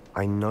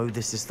 I know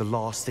this is the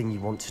last thing you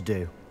want to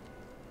do.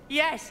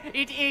 Yes,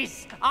 it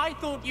is. I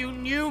thought you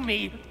knew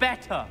me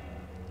better.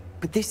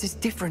 But this is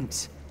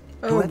different.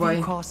 Oh, Whoever you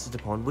boy. cast it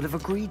upon would have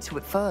agreed to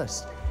it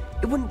first.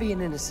 It wouldn't be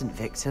an innocent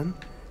victim.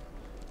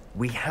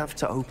 We have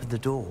to open the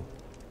door.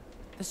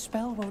 The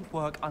spell won't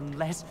work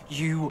unless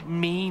you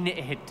mean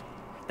it.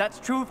 That's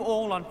true of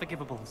all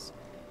unforgivables.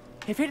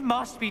 If it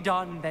must be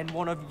done, then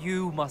one of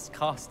you must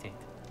cast it.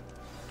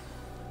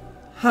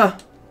 huh.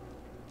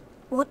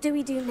 What do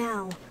we do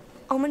now?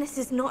 Ominous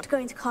is not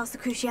going to cast the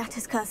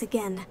Cruciatus curse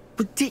again.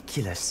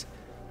 Ridiculous.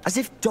 As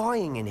if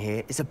dying in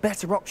here is a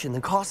better option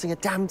than casting a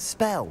damned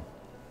spell.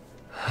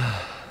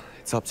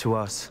 It's up to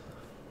us.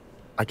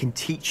 I can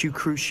teach you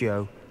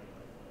Crucio,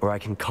 or I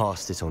can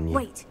cast it on you.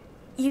 Wait,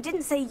 you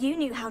didn't say you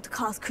knew how to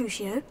cast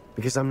Crucio.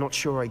 Because I'm not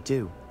sure I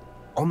do.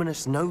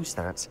 Ominous knows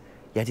that,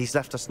 yet he's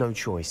left us no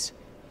choice.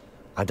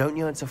 I don't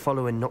yearn to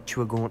follow in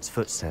Noctua Gaunt's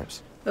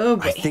footsteps. Oh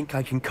boy. I think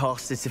I can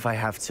cast it if I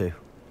have to.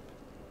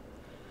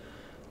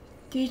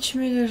 Teach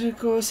me the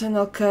curse and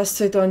I'll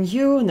cast it on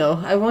you?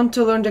 No, I want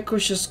to learn the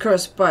Crucius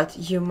curse, but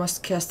you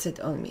must cast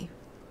it on me.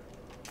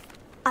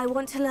 I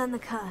want to learn the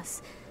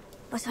curse,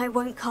 but I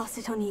won't cast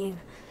it on you.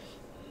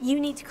 You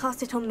need to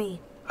cast it on me.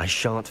 I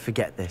shan't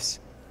forget this.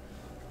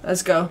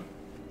 Let's go.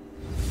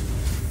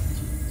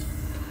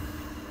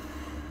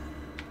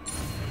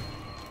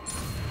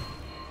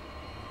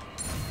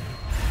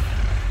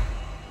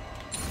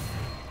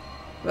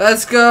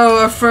 Let's go,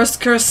 our first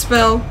curse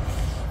spell.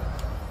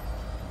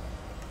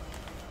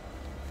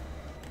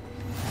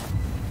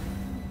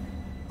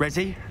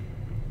 Ready?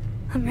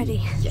 I'm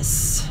ready.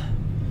 Yes.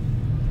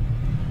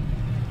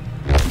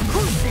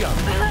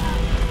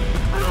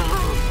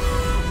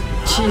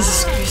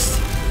 Jesus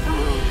Christ.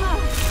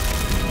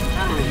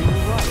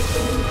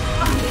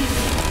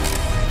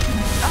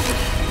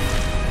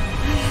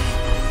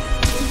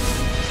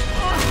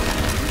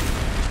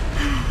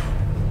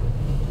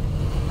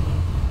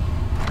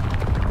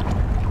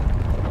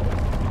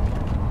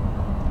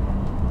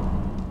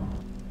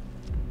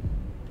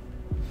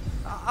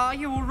 Are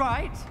you all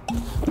right?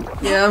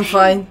 Yeah, I'm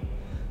fine.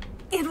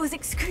 It was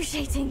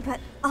excruciating, but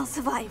I'll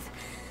survive.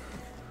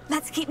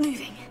 Let's keep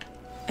moving.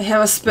 I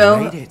have a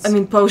spell. made it. I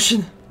mean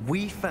potion.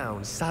 We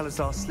found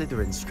Salazar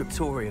Slytherin's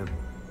scriptorium.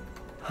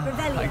 I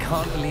Revelio.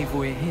 can't believe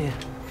we're here.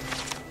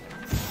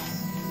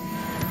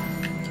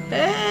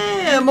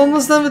 Hey, I'm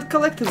almost done with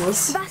collectibles.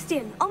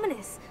 Sebastian,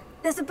 ominous.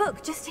 There's a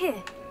book just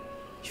here.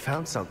 You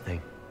found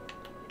something.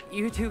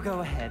 You two go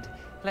ahead.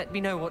 Let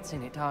me know what's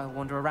in it. I'll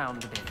wander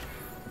around a bit.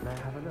 Can I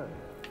have a look?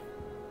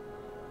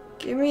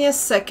 Give me a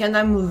second,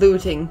 I'm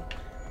looting.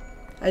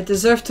 I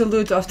deserve to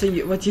loot after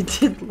what you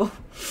did, Lo.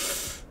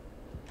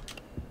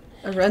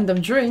 A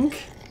random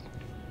drink.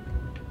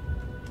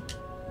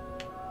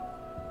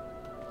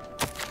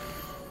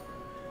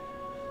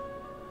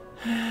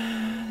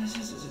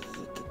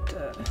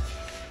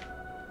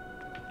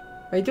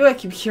 Why do I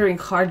keep hearing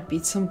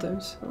heartbeats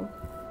sometimes?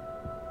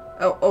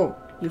 Oh,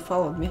 you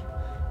followed me.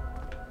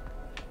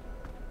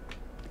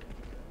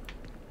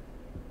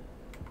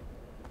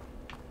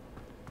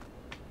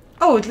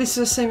 Oh, at least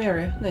it's the same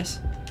area. Nice.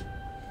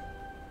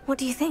 What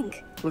do you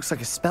think? Looks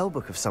like a spell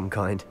book of some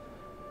kind.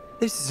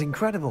 This is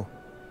incredible.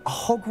 A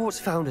Hogwarts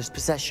founder's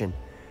possession.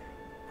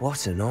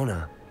 What an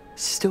honor.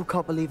 Still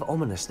can't believe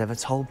Ominous never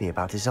told me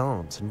about his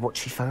aunt and what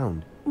she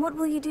found. What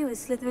will you do with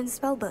Slytherin's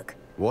spellbook?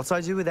 What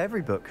I do with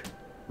every book.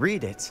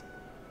 Read it.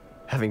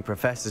 Having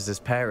professors as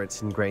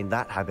parents ingrained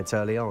that habit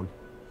early on.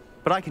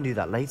 But I can do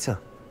that later.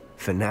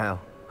 For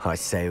now, I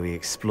say we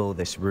explore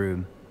this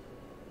room.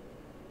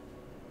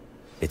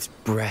 It's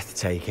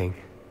breathtaking.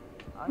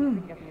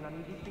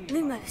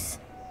 Lumos.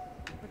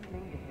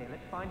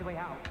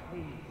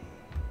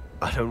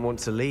 I don't want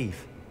to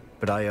leave,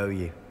 but I owe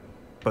you.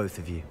 Both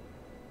of you.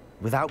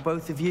 Without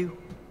both of you,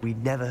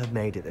 we'd never have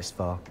made it this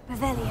far.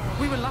 Revelio.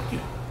 We were lucky.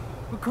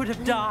 We could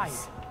have died.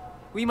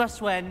 We must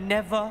swear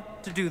never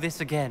to do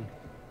this again.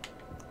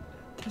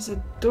 There's a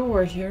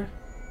door here.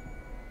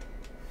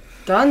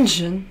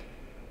 Dungeon?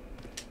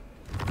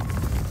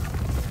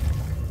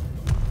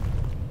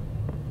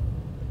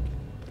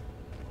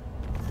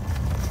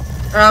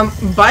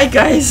 Bye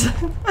guys!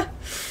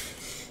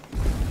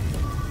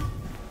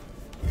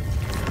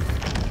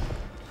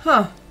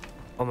 Huh.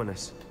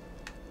 Ominous.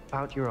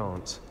 About your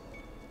aunt.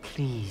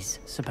 Please,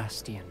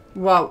 Sebastian.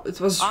 Wow,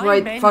 it was I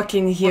right meant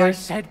fucking what here. I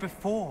said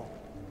before.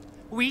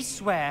 We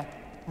swear,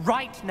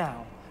 right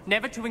now,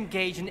 never to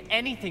engage in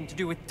anything to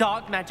do with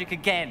dark magic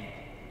again.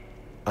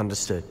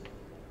 Understood.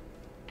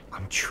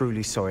 I'm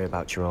truly sorry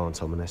about your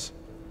aunt, Ominous.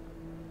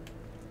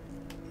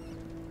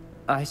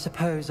 I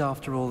suppose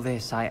after all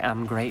this, I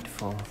am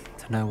grateful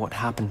to know what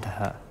happened to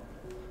her.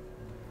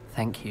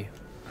 Thank you.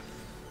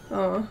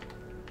 Oh.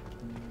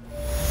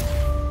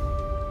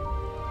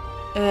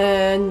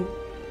 And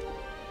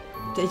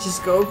they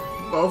just go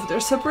both their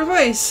separate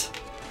ways.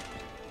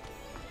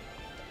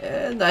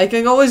 And I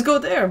can always go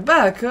there,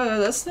 back.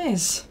 That's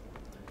nice.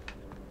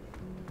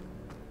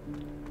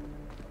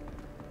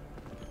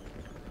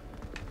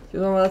 You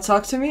don't want to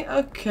talk to me?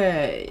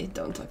 Okay,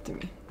 don't talk to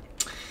me.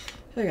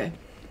 Okay.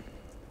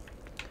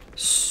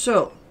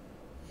 So.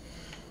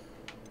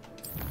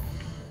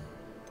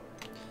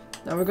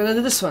 Now we're gonna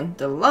do this one.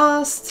 The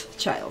Last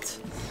Child.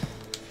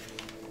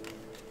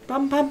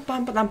 Bam bam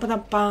bam bam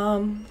bam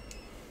bam.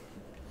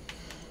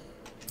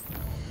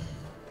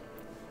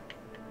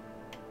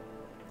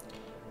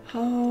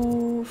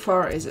 How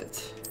far is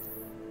it?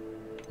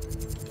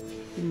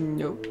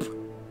 Nope.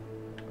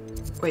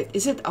 Wait,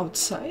 is it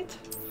outside?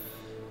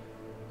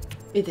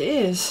 It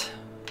is.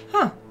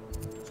 Huh.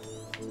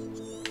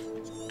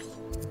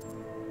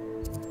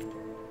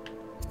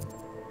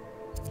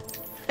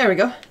 There we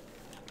go.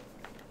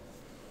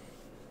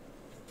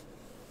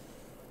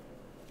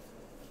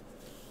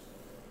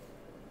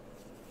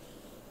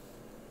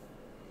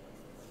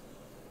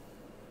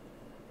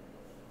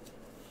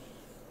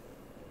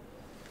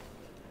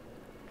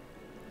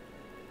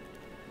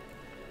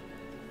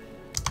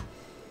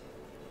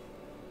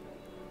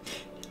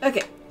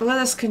 Okay, let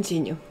us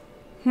continue.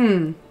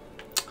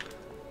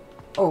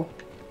 Oh,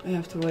 I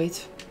have to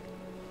wait.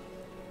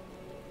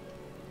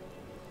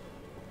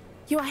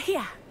 You are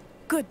here.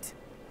 Good.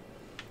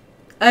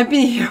 I've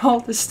been here all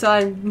this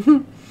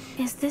time.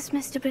 Is this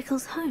Mr.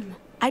 Bickle's home?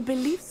 I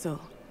believe so.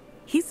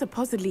 He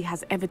supposedly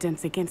has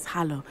evidence against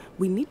Harlow.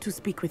 We need to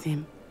speak with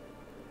him.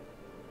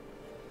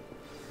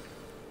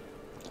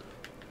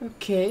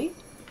 Okay.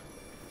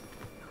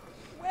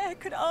 Where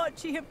could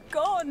Archie have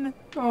gone?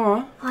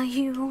 Oh. Are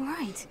you all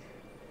right?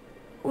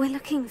 We're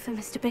looking for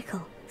Mr.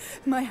 Bickle.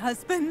 My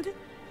husband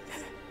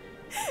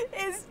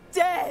is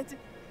dead.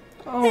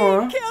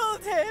 Oh. He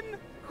killed him.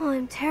 Oh,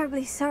 I'm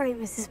terribly sorry,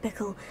 Mrs.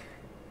 Bickle.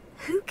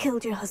 Who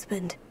killed your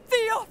husband?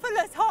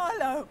 Theophilus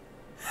Harlow.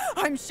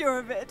 I'm sure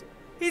of it.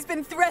 He's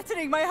been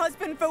threatening my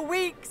husband for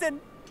weeks and...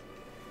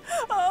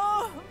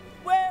 Oh,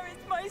 where is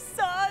my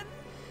son?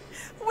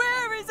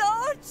 Where is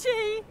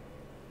Archie?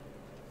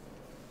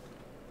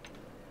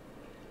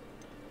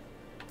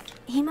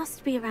 He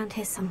must be around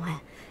here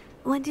somewhere.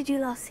 When did you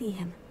last see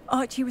him?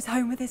 Archie was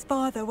home with his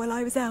father while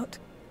I was out.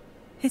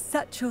 His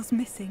satchel's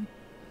missing.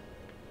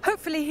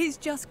 Hopefully he's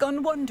just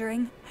gone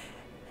wandering,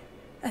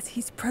 as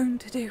he's prone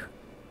to do.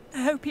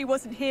 I hope he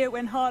wasn't here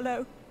when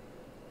Harlow...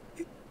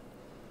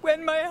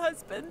 when my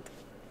husband...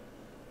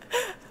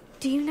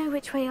 Do you know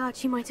which way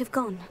Archie might have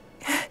gone?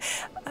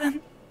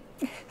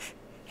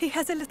 He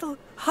has a little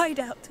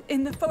hideout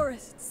in the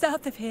forest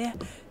south of here.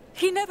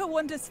 He never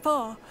wanders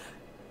far.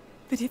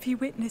 But if he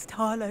witnessed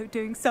Harlow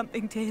doing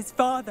something to his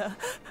father,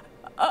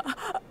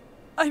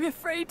 I'm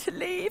afraid to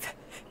leave,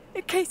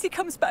 in case he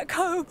comes back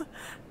home.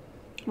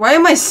 Why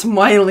am I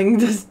smiling?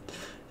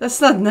 That's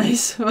not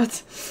nice,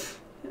 but...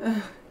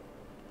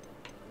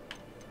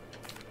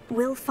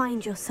 We'll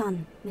find your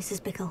son,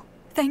 Mrs. Bickle.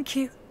 Thank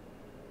you.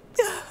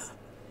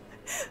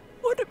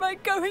 What am I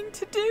going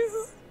to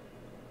do?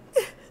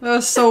 That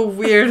was so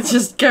weird,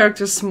 just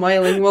character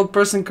smiling while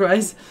person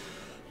cries.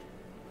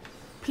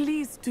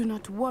 Please do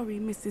not worry,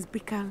 Mrs.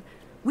 Bickle.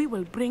 We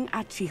will bring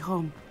Archie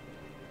home.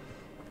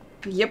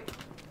 Yep.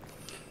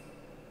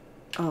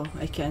 Oh,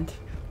 I can't.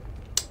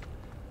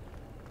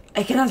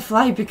 I cannot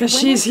fly because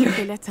she's here. When I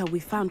took the letter we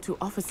found to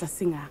Officer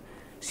Singer,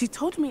 she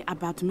told me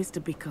about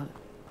Mr. Bickle.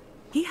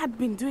 He had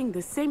been doing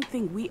the same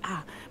thing we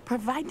are,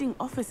 providing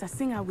Officer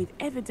Singer with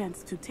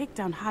evidence to take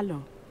down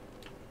Harlow.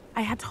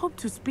 I had hoped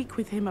to speak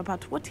with him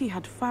about what he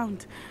had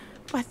found,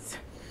 but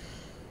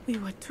we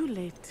were too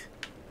late.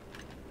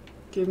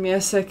 Give me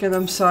a second,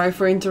 I'm sorry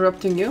for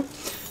interrupting you.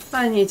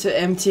 I need to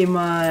empty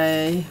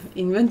my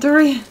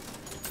inventory.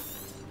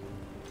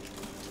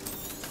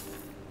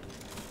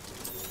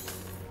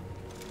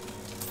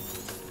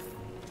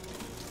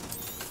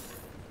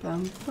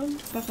 Bum, bum,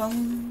 bum,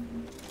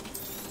 bum.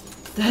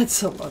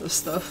 That's a lot of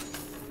stuff.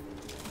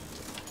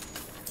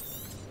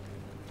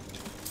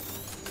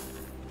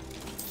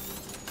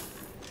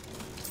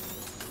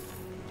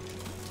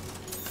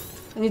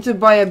 I need to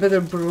buy a better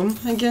broom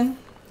again,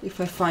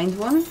 if I find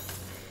one.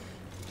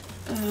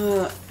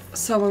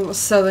 Someone was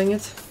selling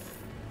it.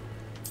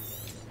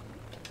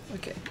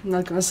 Okay, I'm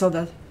not gonna sell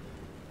that.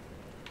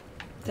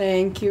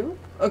 Thank you.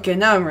 Okay,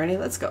 now I'm ready,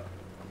 let's go.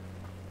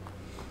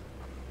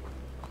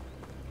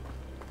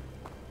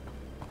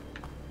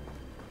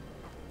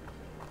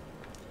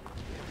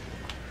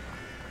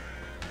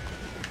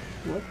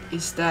 What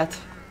is that?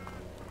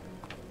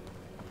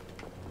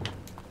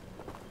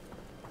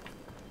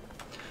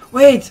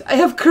 Wait, I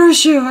have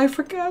Crucio, I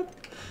forgot.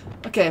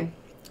 Okay,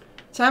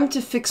 time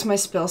to fix my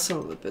spells a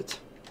little bit.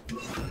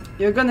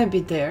 You're gonna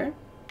be there.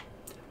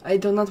 I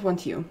do not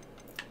want you.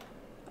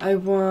 I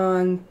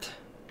want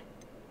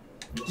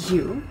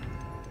you.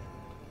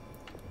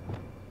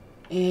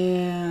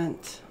 And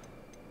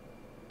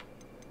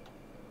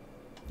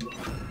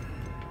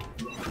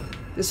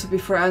this will be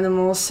for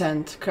animals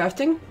and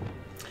crafting.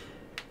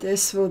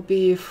 This will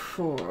be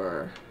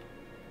for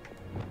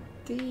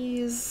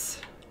these.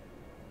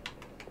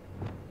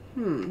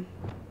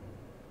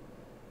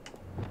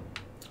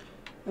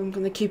 I'm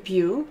gonna keep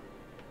you.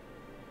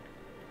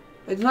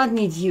 I do not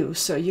need you,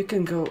 so you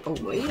can go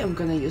away. I'm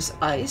gonna use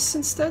ice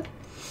instead.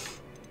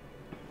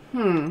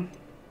 And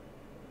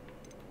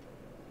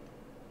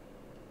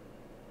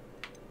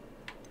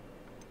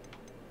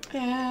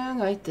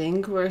I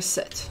think we're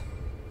set.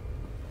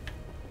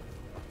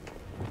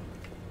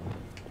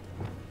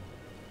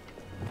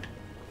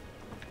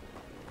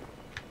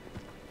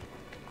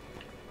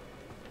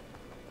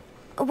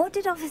 What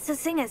did Officer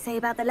Singer say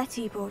about the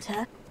letter you brought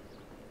her?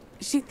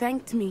 She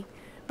thanked me,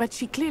 but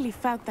she clearly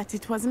felt that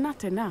it was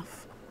not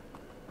enough.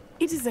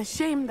 It is a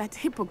shame that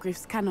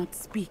hippogriffs cannot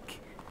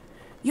speak.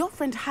 Your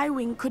friend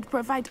Highwing could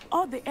provide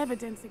all the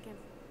evidence against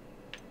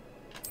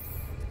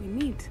we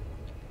need.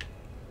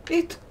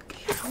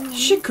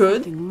 She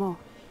could. More.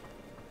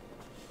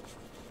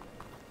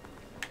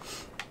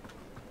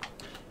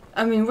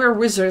 I mean, we're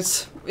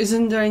wizards.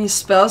 Isn't there any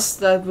spells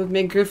that would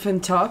make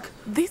Griffin talk?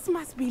 This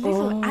must be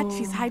little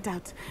Archie's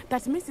hideout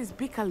that Mrs.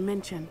 Bickle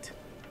mentioned.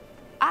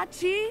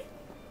 Archie?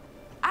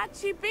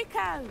 Archie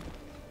Bickle!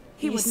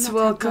 He would not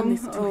have done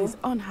this to his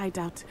own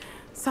hideout.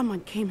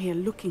 Someone came here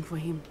looking for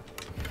him.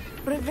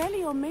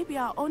 Revelio may be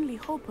our only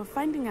hope of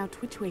finding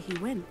out which way he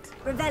went.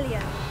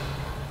 Revelio.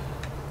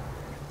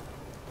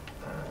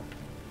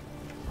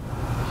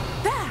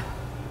 There!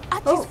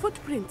 Archie's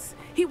footprints.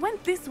 He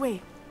went this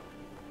way.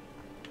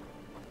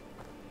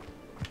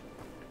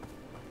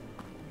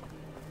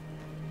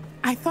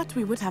 I thought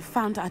we would have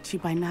found Archie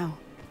by now.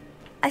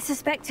 I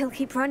suspect he'll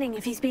keep running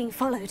if he's being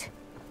followed.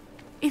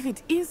 If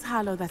it is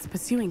Harlow that's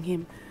pursuing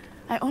him,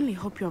 I only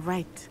hope you're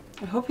right.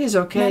 I hope he's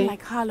okay. Men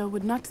like Harlow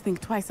would not think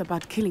twice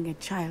about killing a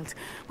child.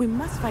 We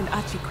must find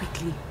Archie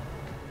quickly.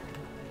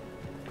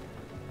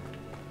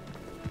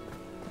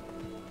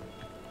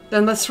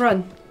 Then let's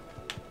run.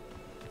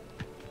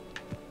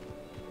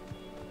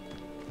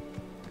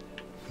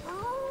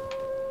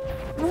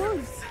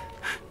 Wolves!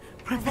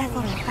 Prepare for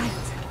a fight.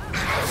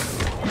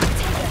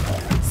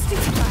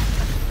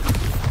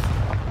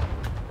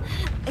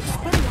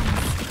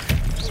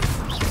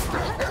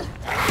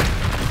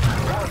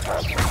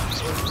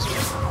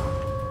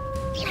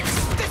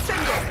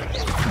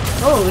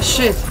 Holy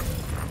shit.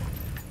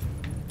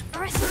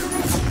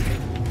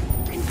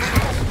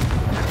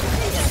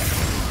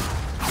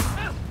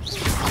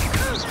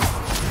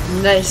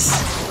 Nice.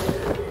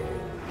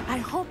 I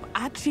hope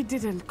Archie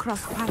didn't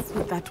cross paths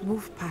with that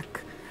wolf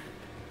pack.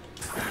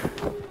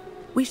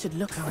 We should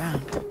look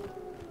around.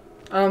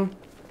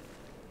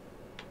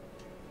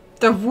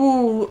 The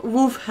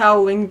wolf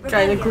howling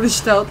kind of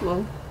glitched out,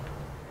 lol.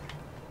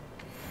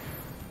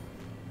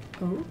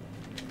 Oh.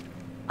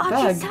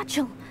 Archie's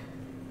satchel.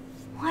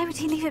 Why would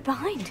he leave it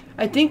behind?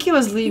 I think he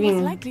was leaving He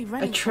was likely a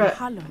running from trap.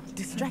 Harlow,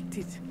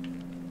 distracted.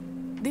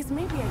 This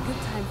may be a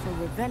good time for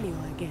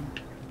Revelio again.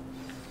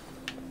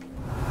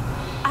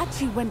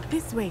 Archie went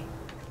this way.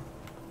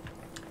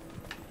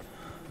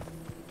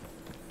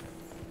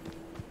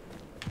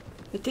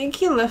 I think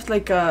he left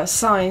like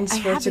signs I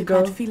where have to a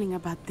go. bad feeling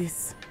about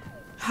this.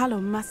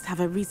 Harlow must have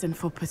a reason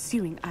for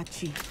pursuing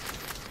Archie.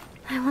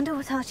 I wonder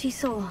what Archie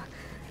saw.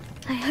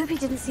 I hope he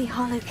didn't see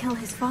Harlow kill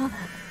his father.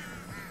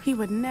 He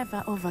would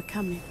never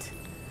overcome it.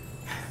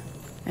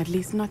 At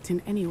least not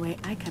in any way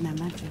I can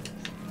imagine.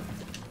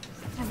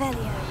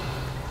 Revelio.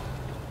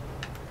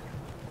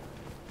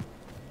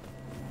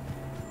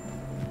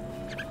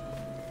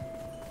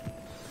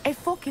 A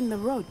fork in the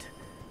road.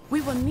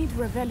 We will need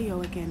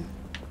Revelio again.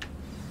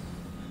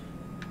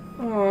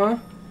 Aww.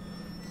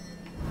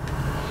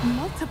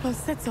 Multiple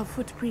sets of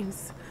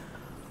footprints.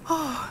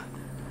 Oh,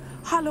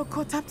 Harlow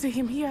caught up to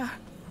him here.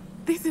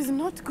 This is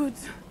not good.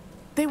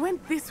 They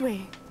went this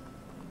way.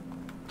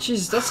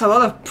 Jeez, that's a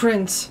lot of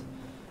prints.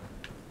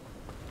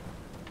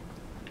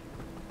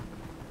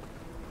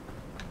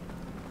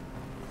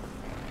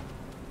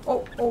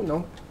 Oh, oh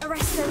no.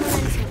 Arresto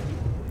momentum.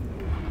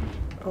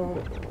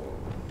 Oh.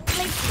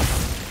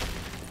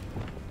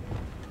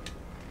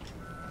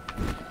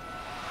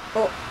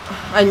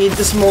 Oh, I need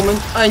this moment.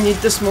 I need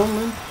this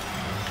moment.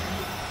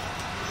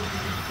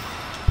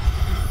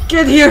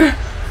 Get here!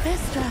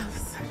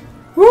 Thestrals.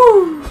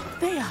 Woo!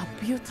 They are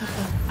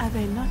beautiful, are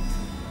they not?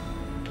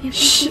 You can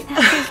see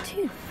that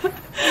too.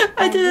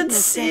 I didn't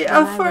see it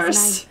at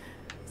first.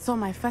 Saw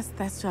my first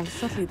Thestral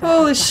shortly thereafter.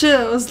 Holy shit,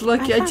 I was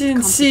lucky. I found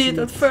didn't see it comfort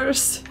in at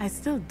first. I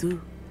still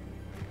do.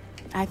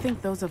 I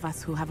think those of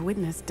us who have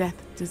witnessed death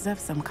deserve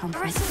some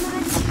comfort. Arresto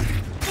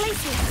momentum.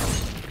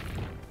 Glacier.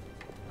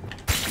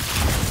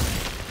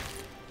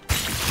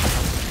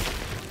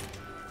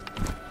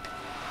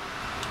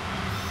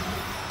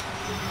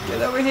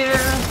 Get over here.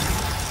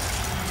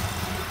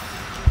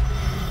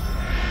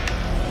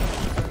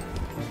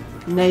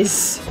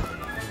 Nice.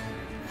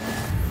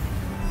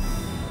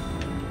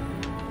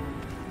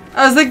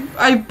 I was like,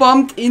 I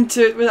bumped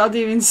into it without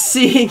even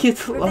seeing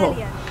it. Lol.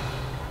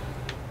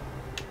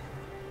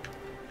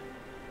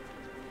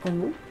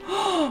 Revelio.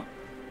 Oh.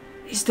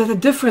 Is that a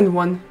different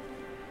one?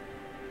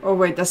 Oh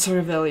wait, that's a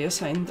Revelio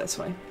sign, that's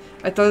why.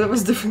 I thought it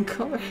was different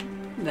color.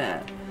 Nah.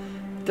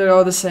 They're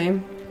all the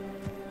same.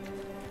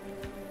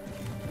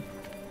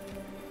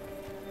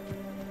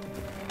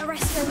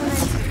 Arresto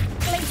momentum.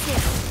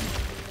 Glacier.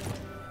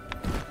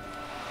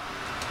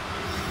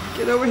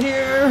 Get over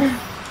here.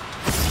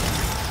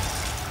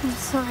 I'm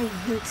sorry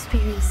you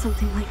experienced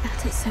something like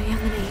that at so young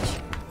an age.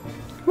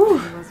 Whew.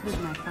 I was with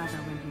my father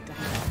when he died.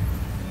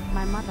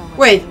 My mother was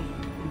Wait. away,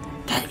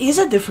 and That is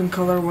a different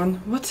color one.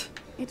 What?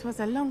 it was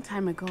a long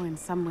time ago in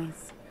some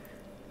ways.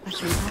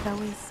 But in other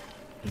ways,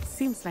 it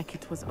seems like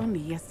it was only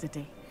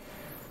yesterday.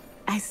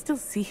 I still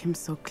see him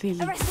so clearly.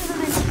 Arresto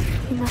momentum.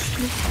 You must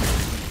live.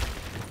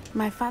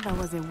 My father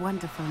was a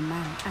wonderful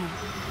man.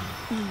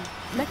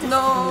 Let us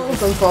No, go.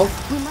 don't fall.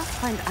 We must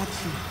find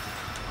Archie.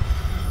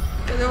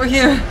 Get over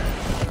here.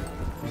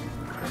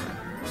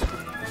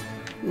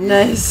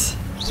 Nice.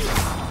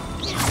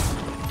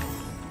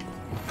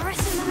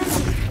 Arresto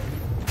momentum.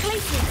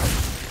 Glacier.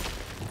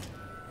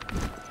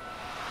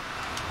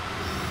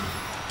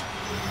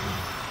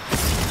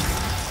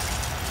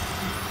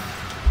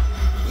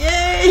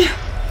 Yay!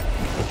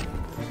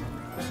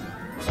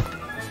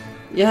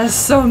 Yes,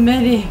 so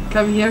many.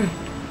 Come here.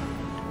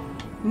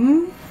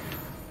 Hmm?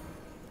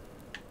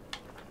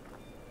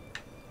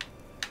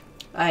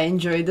 I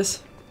enjoy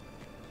this.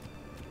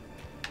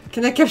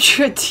 Can I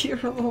capture a deer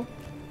alone?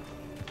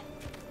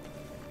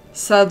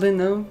 Sadly,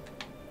 no.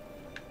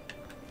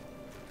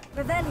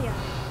 Revelio.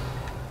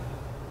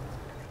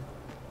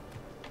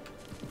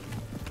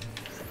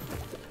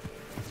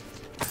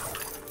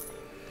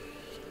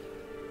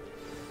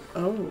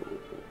 Oh.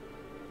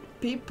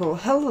 People.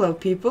 Hello,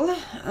 people.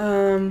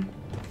 How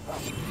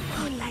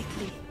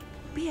likely?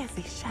 Be as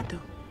a shadow.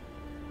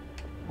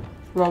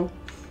 Wrong.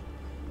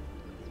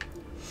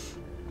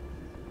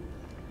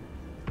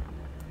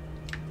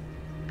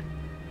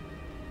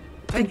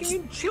 My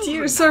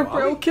tears are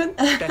broken.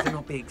 Better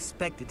not be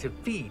expected to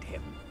feed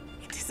him.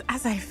 It is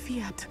as I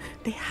feared.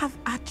 They have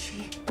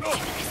Archie.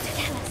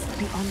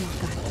 The honor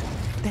guard.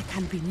 There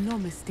can be no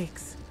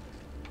mistakes.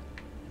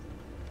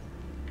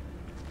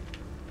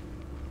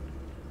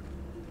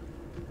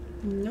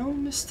 No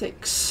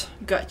mistakes.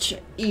 Gotcha.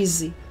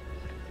 Easy.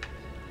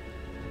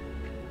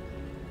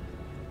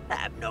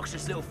 That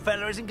obnoxious little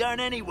fella isn't going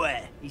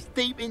anywhere. He's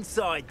deep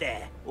inside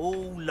there,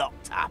 all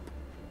locked up.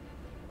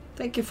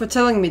 Thank you for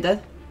telling me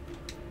that.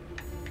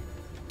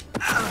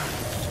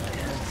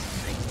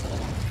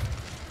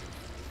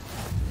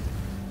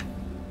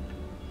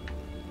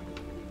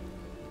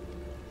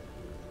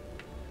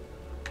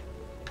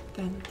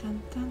 Dun,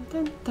 dun, dun,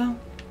 dun, dun.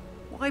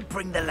 Why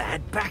bring the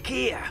lad back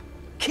here?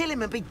 Kill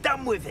him and be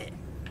done with it.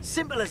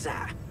 Simple as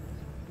that.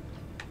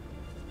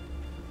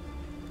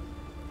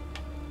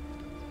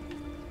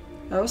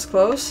 That was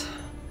close.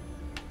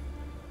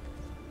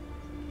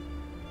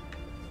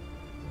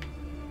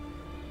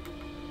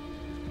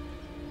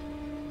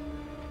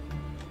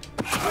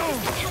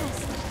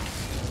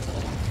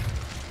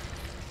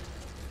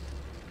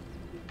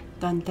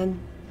 Dun dun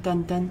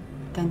dun dun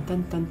dun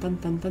dun dun dun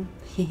dun dun.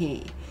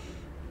 Hehe.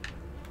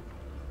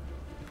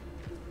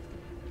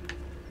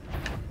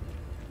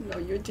 No,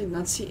 you did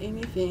not see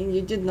anything.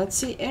 You did not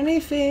see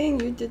anything.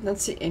 You did not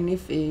see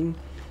anything.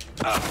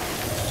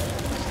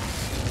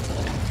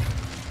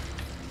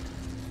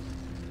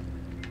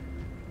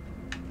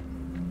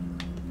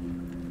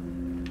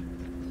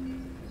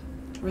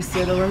 Where's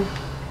the other one?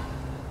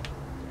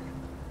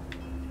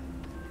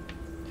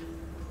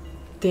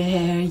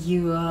 There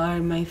you are,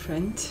 my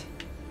friend.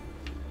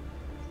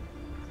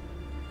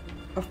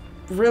 Oh,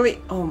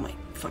 really? Oh my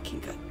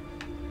fucking god.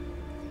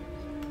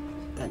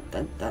 Dun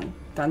dun dun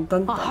dun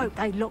dun dun. I hope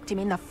they locked him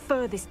in the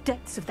furthest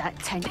depths of that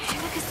tent.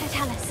 Lucas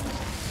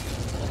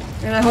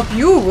Totalis. And I hope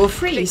you will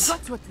freeze. They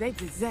got what they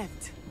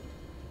deserved.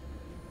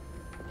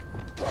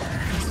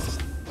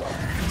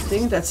 I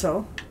think that's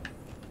all.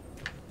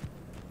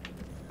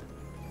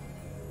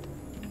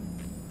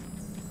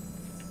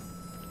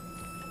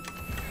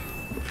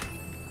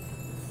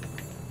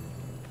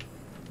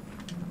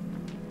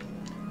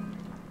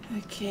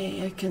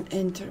 Okay, I can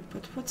enter,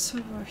 but what's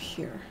over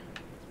here?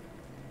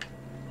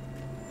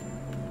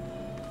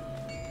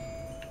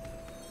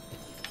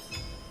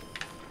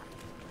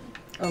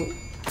 Oh.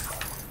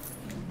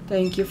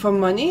 Thank you for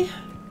money.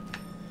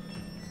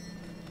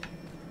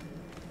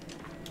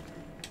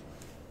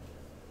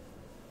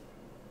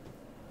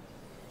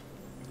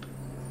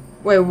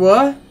 Wait,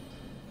 what?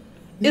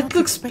 It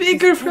looks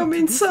bigger from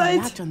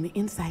inside. On the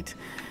inside.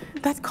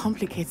 That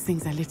complicates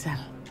things a little.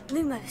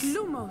 Lumos.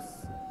 Lumos.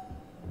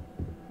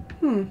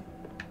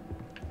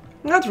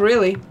 Not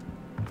really.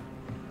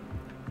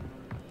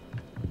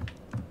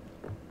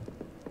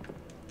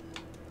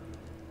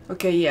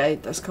 Okay, yeah,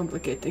 it does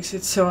complicate things.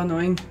 It's so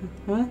annoying.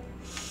 Huh?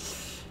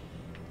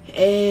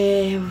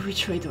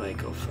 Which way do I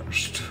go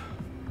first?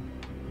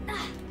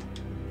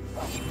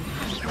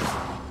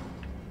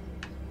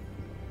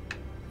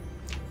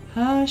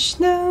 Hush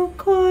now,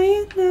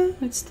 quiet now.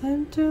 It's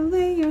time to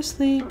lay your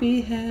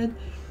sleepy head.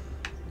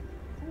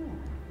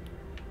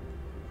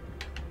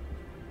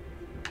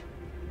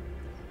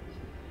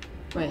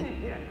 Wait.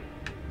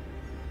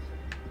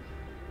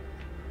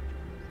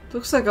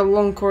 Looks like a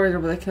long corridor,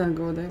 but I can't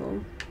go that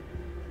long.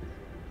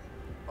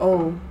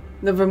 Oh,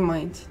 never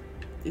mind.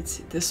 It's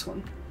this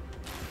one.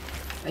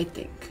 I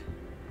think.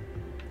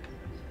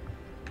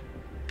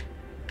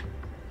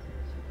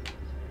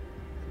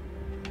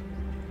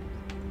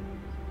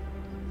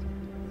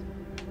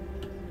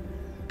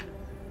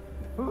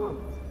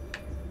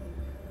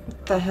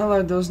 What the hell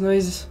are those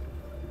noises?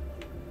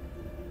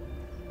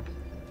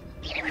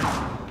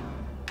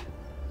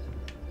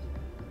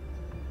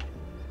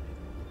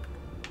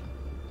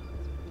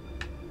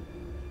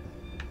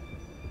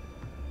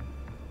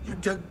 You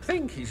don't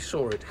think he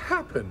saw it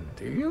happen,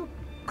 do you?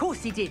 Of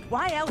course he did.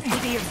 Why else would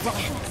he have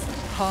run?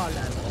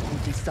 Harlow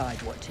will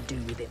decide what to do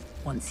with him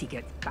once he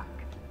gets back.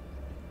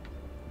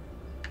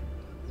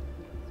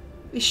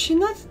 Is she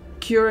not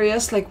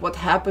curious, like, what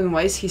happened?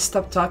 Why is he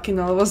stopped talking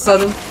all of a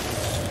sudden?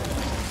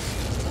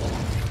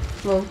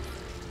 Well,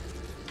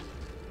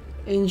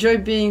 enjoy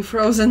being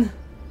frozen.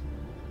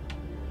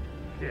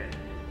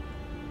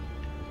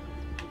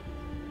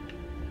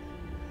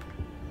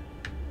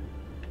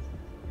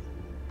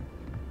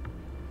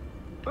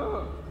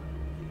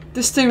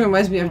 This thing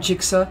reminds me of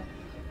Jigsaw.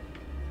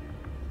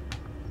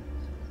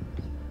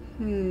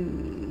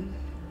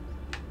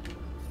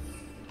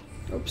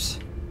 Oops.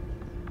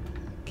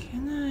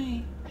 Can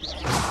I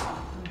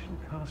shall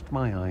cast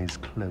my eyes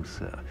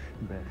closer.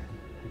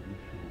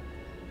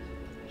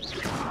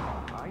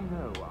 I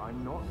know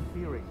I'm not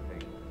hearing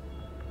things.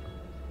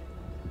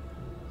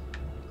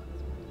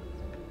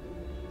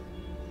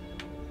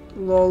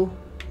 lol.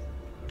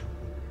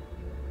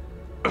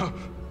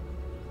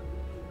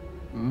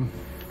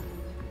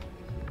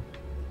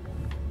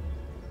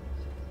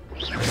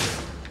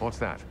 What's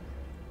that?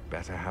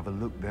 Better have a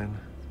look then.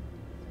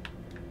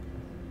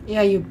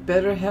 Yeah, you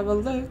better have a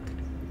look.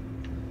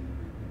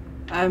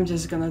 I'm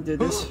just gonna do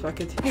this,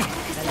 fuck it.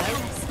 Hello?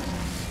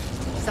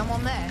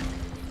 Someone there?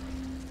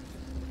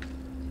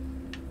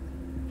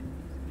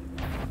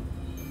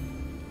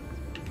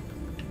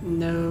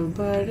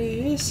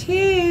 Nobody is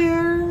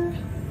here.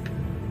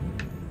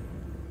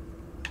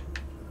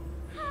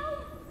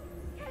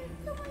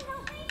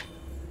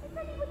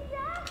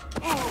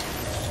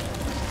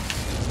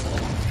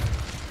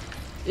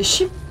 Is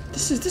she?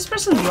 Is this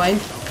person blind?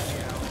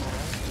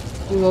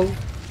 Lol.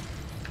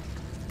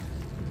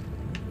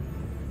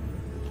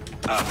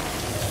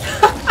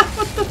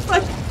 What the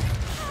fuck?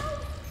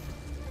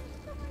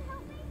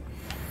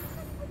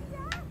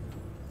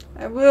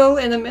 I will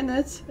in a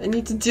minute. I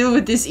need to deal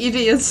with these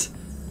idiots.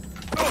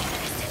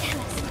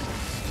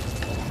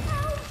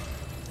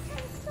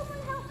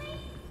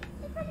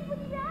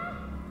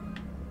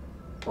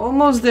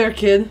 Almost there,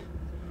 kid.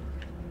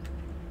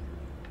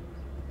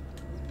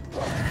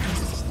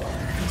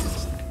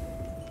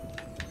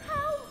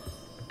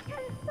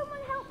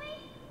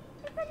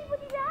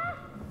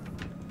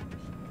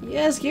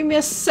 Yes, give me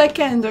a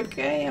second,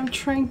 okay? I'm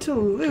trying to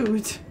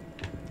loot.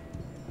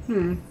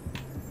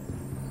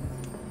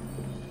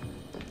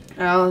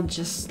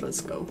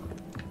 Let's go.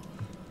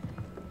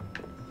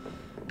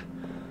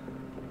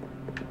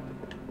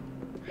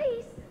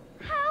 Please,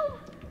 how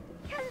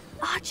can...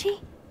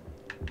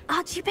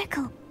 Archie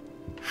Bickle.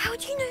 How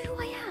do you know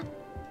who I am?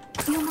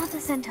 Your mother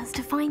sent us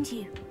to find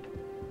you.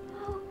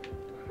 Oh,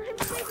 I'm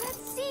so glad to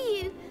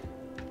see you.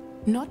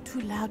 Not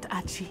too loud,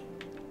 Archie.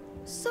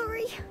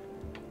 Sorry.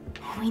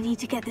 We need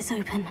to get this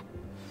open.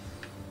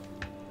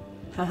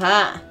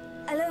 Haha.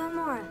 Hello,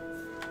 Amora.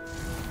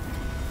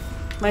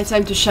 My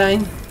time to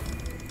shine.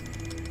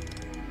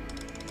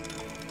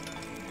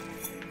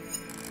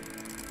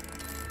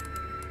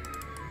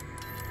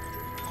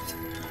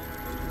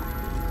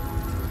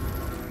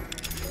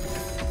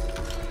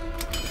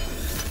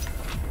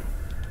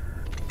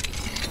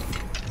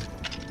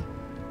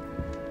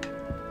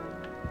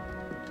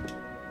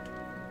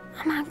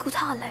 A man called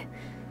Harlow.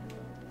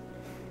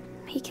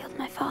 He killed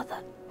my father.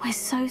 We're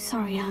so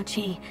sorry,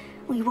 Archie.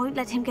 We won't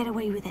let him get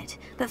away with it.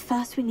 But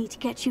first we need to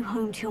get you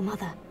home to your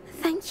mother.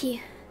 Thank you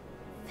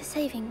for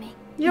saving me.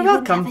 You're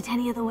welcome. We wouldn't have it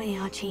any other way,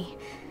 Archie.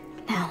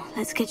 Now,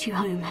 let's get you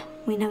home.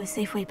 We know a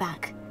safe way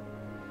back.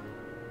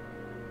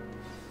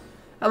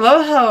 I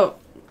love how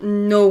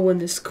no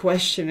one is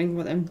questioning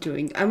what I'm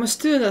doing. I'm a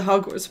student at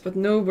Hogwarts, but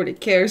nobody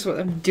cares what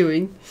I'm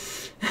doing.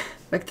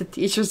 Like the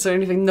teachers or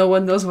anything, no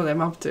one knows what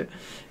I'm up to.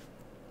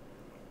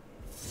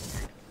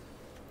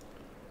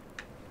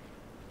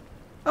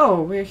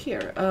 Oh, we're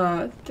here.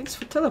 Thanks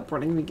for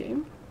teleporting me,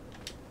 game.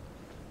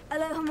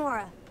 Hello,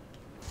 Amora.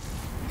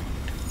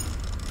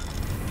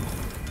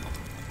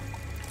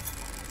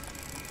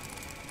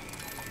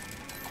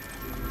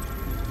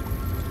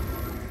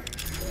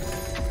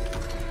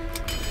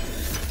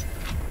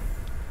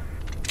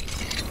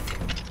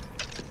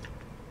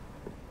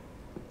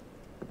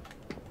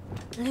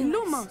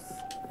 Lumos.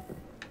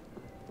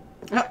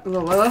 I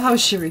love how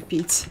she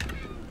repeats.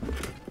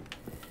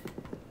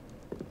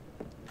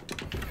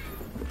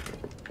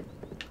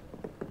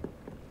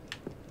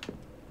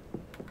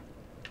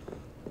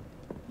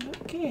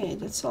 Okay,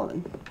 that's all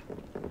then.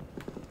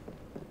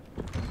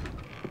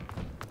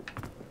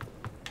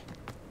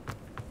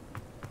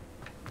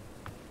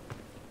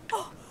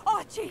 Oh,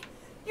 Archie,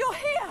 you're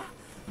here!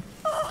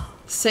 Oh,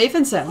 Safe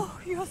and sound. oh,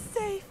 you're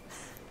safe.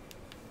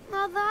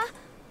 Mother?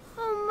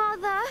 Oh,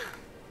 Mother.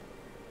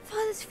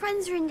 Father's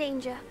friends are in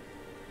danger.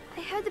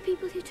 I heard the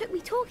people who took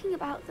me talking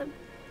about them.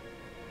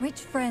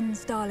 Which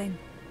friends, darling?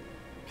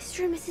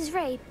 Mr. and Mrs.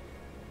 Rabe.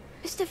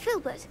 Mr.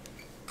 Filbert.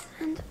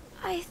 And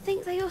I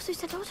think they also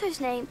said Otto's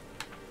name.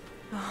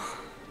 Oh,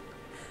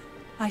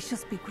 I shall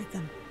speak with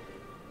them.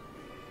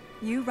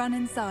 You run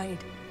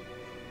inside.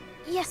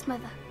 Yes,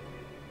 Mother.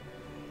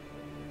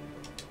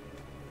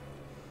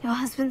 Your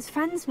husband's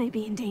friends may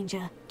be in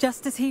danger.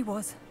 Just as he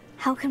was.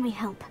 How can we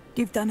help?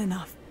 You've done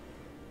enough.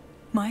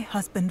 My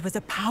husband was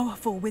a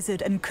powerful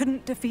wizard and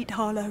couldn't defeat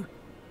Harlow.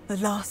 The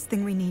last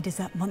thing we need is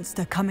that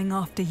monster coming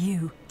after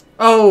you.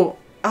 Oh,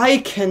 I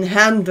can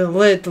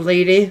handle it,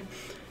 lady.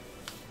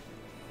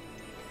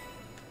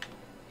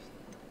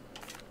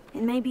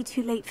 It may be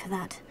too late for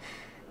that.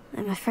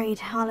 I'm afraid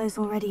Harlow's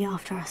already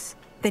after us.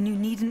 Then you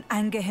needn't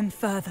anger him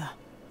further.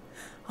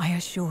 I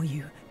assure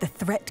you, the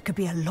threat could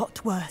be a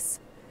lot worse.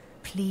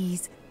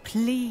 Please,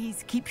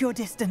 please keep your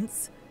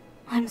distance.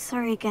 I'm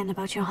sorry again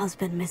about your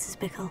husband, Mrs.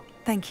 Bickle.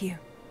 Thank you.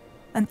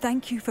 And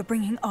thank you for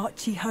bringing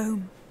Archie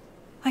home.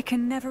 I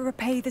can never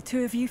repay the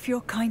two of you for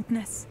your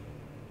kindness.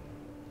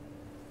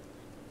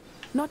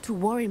 Not to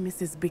worry,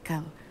 Mrs.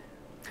 Bickle.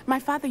 My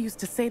father used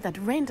to say that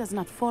rain does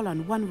not fall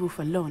on one roof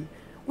alone.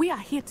 We are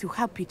here to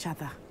help each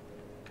other.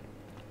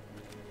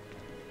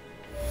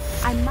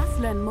 I must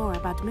learn more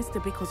about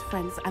Mr. Bickle's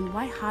friends and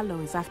why Harlow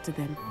is after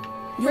them.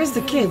 Where's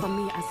the kid? For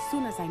me as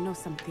soon as I know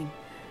something.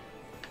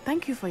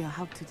 Thank you for your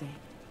help today.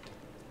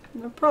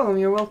 No problem,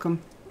 you're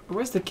welcome.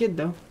 Where's the kid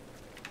though?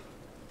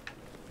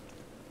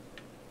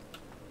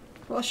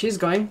 Well, she's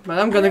going, but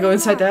I'm gonna go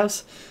inside the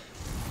house.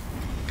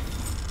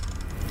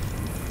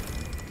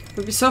 It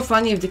would be so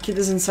funny if the kid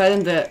is inside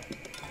and the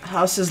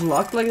house is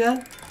locked like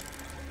that.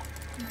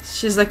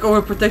 She's like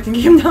overprotecting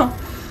him now.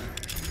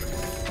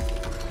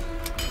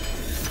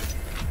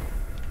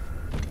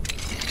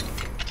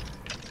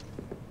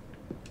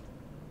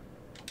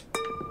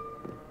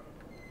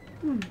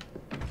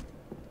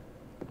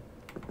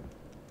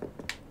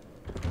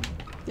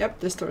 Yep,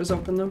 this door is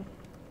open though.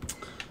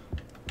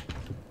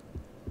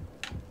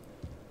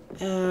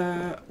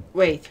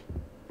 Wait.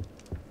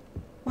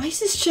 Why is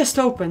this chest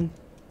open?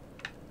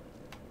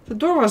 The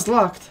door was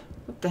locked.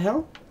 What the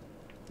hell?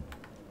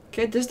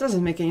 Okay, this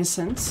doesn't make any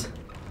sense.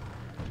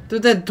 Do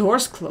the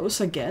doors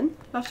close again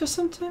after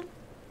some time?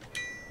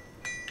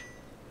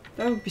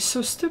 That would be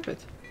so stupid.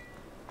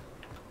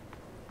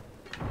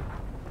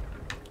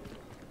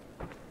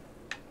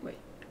 Wait.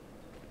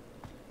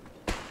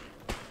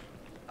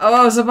 Oh,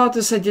 I was about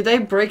to say, did I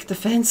break the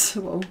fence?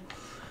 Whoa.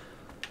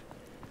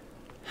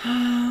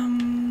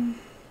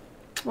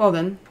 Well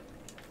then.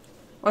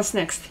 What's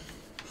next?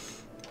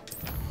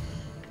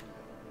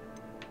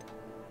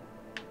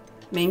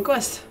 Main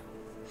quest.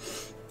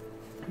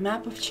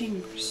 Map of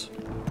chambers.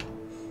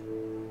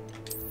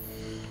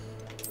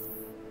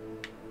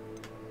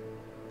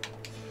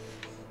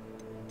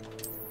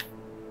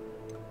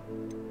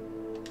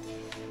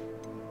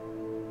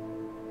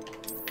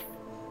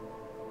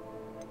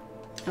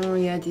 Oh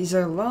yeah, these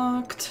are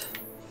locked.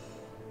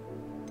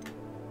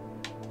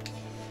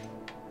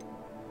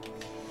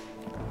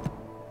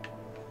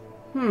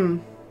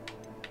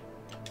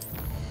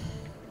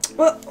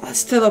 Well,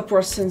 let's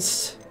teleport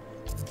since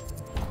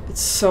it's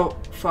so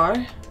far.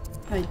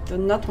 I do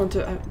not want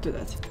to do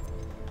that.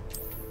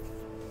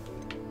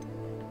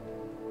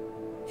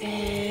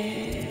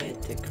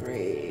 The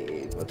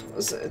grave. What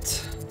was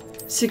it?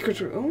 Secret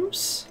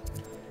rooms?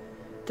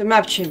 The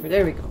map chamber.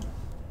 There we go.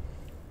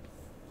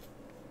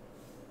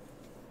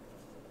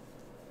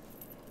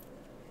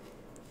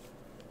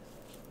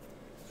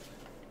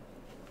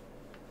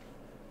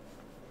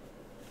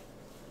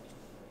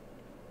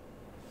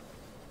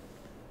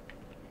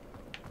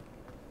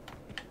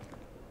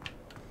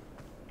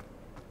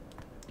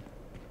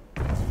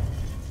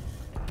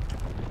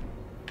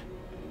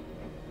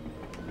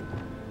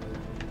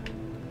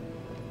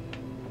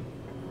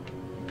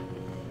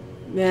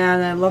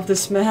 Man, I love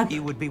this map.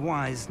 You would be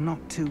wise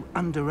not to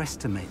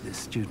underestimate this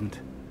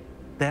student.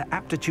 Their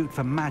aptitude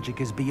for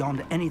magic is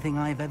beyond anything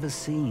I've ever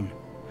seen.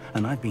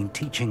 And I've been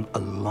teaching a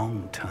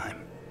long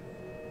time.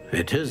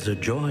 It is a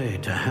joy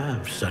to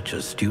have such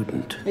a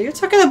student. Are you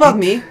talking about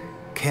me?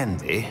 Can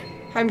be.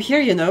 I'm here,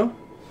 you know.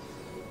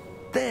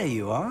 There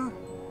you are.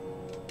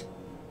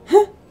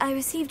 I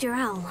received your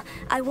owl.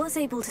 I was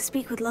able to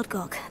speak with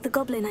Lodgok, the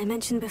goblin I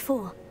mentioned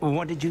before.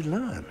 What did you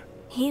learn?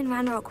 He and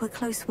Ranrock were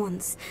close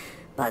once,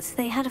 but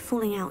they had a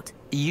falling out.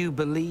 You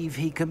believe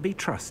he can be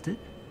trusted?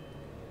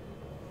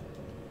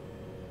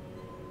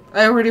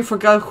 I already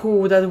forgot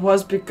who that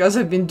was because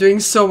I've been doing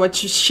so much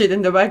shit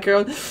in the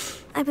background.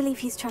 I believe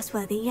he's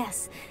trustworthy,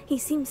 yes. He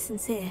seems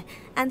sincere,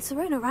 and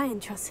Serona Ryan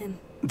trusts him.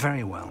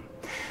 Very well.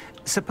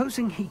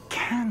 Supposing he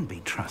can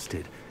be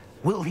trusted,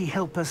 will he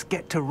help us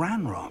get to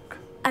Ranrock?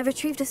 I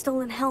retrieved a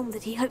stolen helm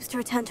that he hopes to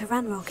return to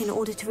Ranrock in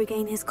order to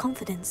regain his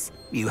confidence.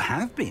 You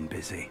have been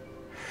busy.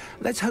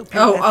 Let's hope.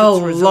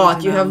 Oh, a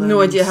lot. You have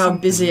no idea how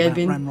busy I've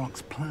been.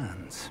 Ranrock's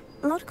plans.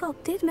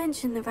 Lodgok did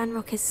mention that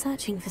Ranrock is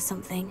searching for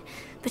something,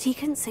 but he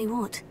couldn't say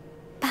what.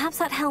 Perhaps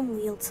that helm will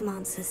yield some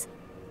answers.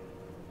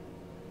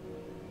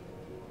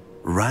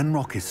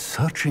 Ranrock is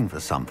searching for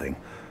something?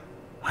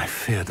 I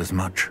feared as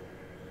much.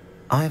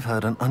 I've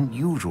heard an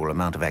unusual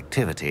amount of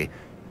activity,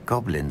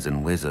 goblins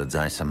and wizards,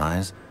 I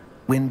surmise,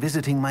 when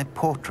visiting my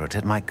portrait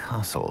at my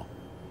castle.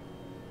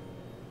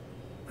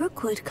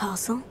 Rookwood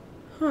Castle?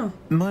 Huh.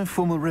 My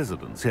former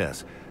residence,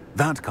 yes.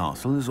 That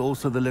castle is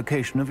also the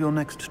location of your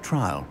next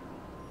trial.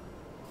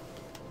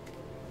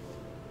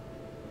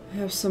 I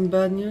have some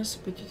bad news,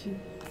 but you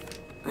didn't.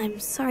 I'm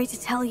sorry to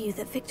tell you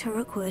that Victor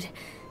Rookwood,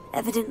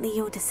 evidently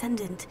your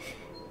descendant,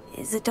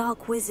 is a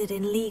dark wizard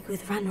in league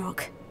with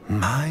Ranrock.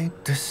 My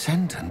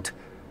descendant?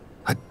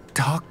 A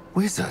dark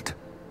wizard?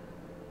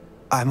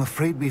 I'm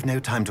afraid we've no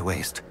time to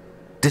waste.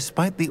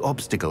 Despite the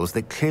obstacles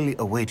that clearly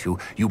await you,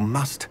 you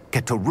must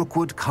get to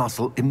Rookwood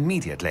Castle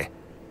immediately.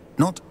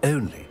 Not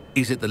only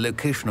is it the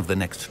location of the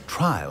next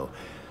trial,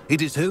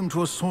 it is home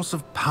to a source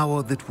of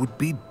power that would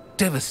be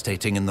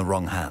devastating in the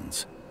wrong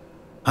hands.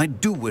 I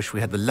do wish we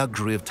had the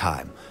luxury of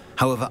time.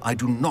 However, I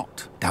do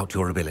not doubt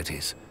your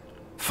abilities.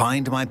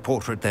 Find my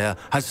portrait there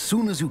as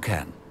soon as you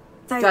can.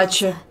 Very well,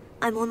 sir.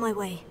 I'm on my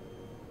way.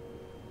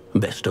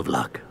 Best of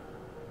luck.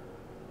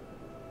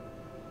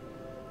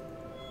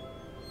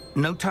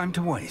 No time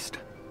to waste.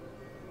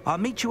 I'll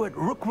meet you at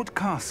Rookwood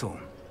Castle.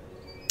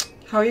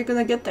 How are you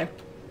gonna get there?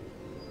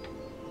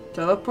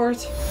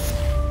 Teleport?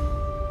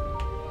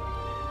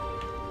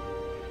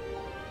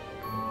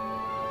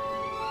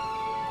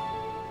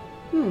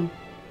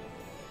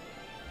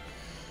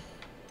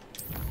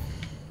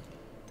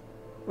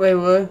 Wait,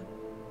 what?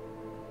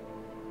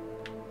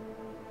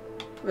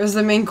 Where's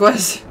the main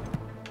quest?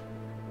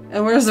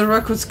 And where's the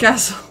Rookwood's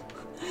castle?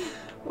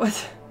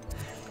 What?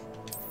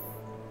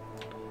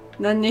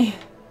 Nani?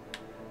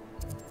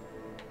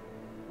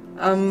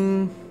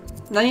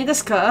 Nani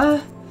desu ka?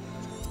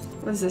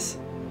 What is this?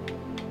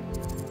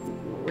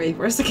 Wait,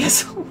 where's the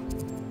castle?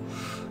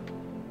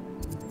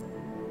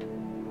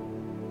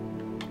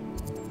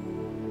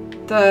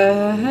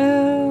 The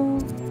hell?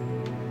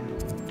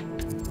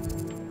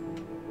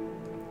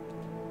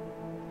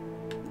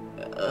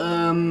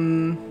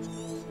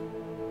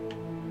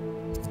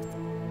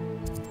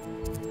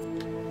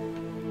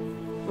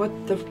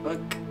 What the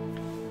fuck?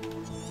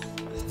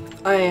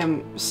 I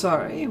am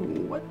sorry,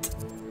 what?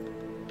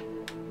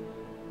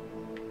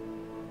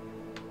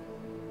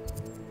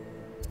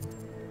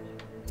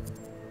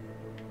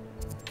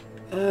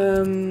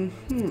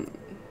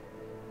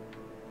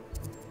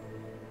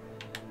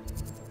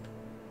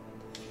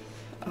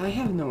 I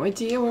have no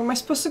idea where am I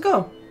supposed to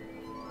go.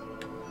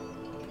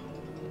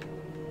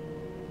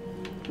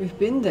 We've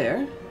been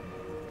there.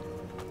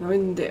 Now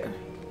in there.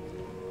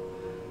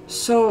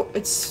 So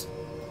it's,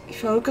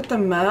 if I look at the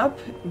map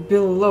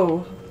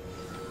below,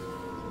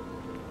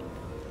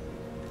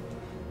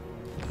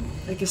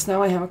 I guess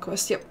now I have a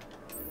quest, yep.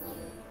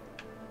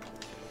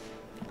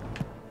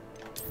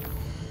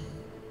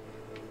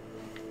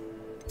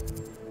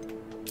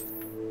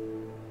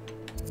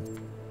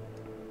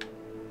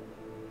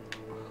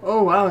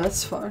 Oh wow,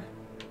 that's far.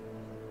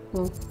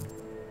 Well,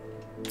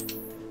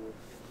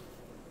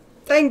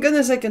 thank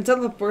goodness I can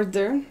teleport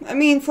there. I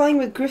mean, flying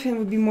with Griffin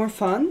would be more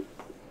fun,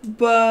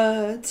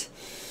 but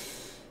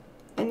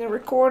in a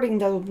recording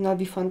that would not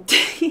be fun.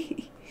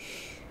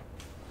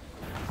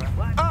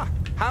 Ah,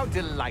 how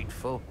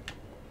delightful.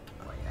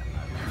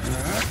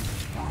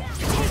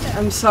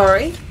 I'm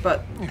sorry,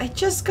 but I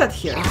just got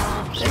here.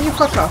 Can you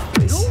fuck off,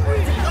 please?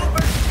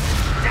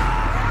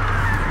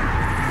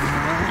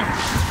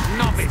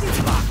 Novice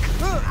luck.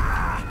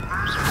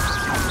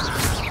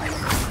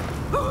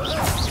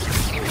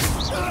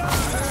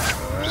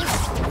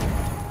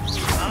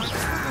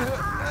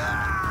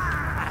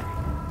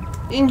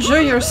 Enjoy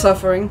your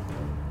suffering.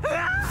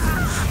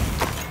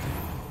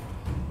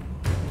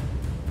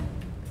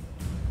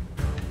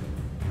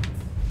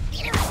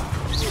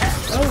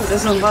 Oh, it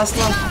doesn't last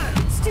long.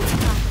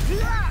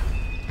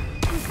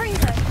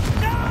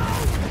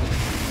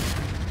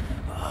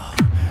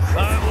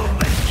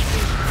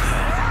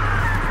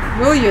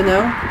 Will you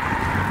know?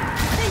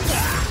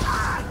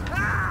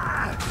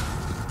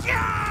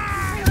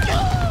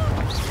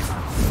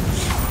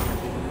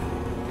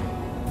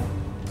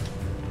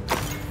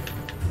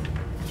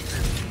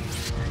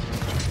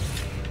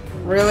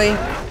 Really?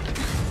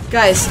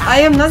 Guys, I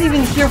am not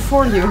even here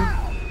for you.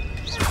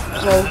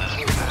 Well.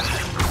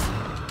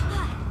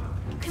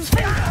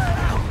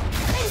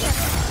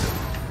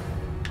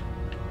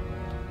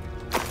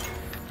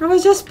 I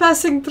was just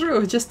passing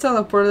through, just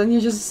teleport, and you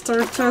just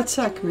started to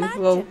attack me.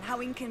 Well. How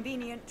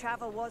inconvenient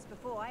travel was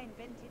before I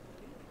invented.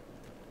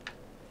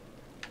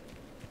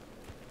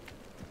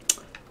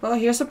 Well,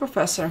 here's a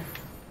professor.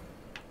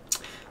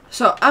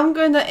 So I'm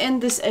gonna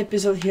end this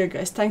episode here,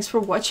 guys. Thanks for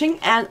watching,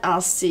 and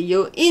I'll see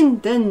you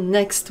in the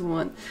next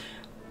one.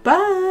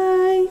 Bye!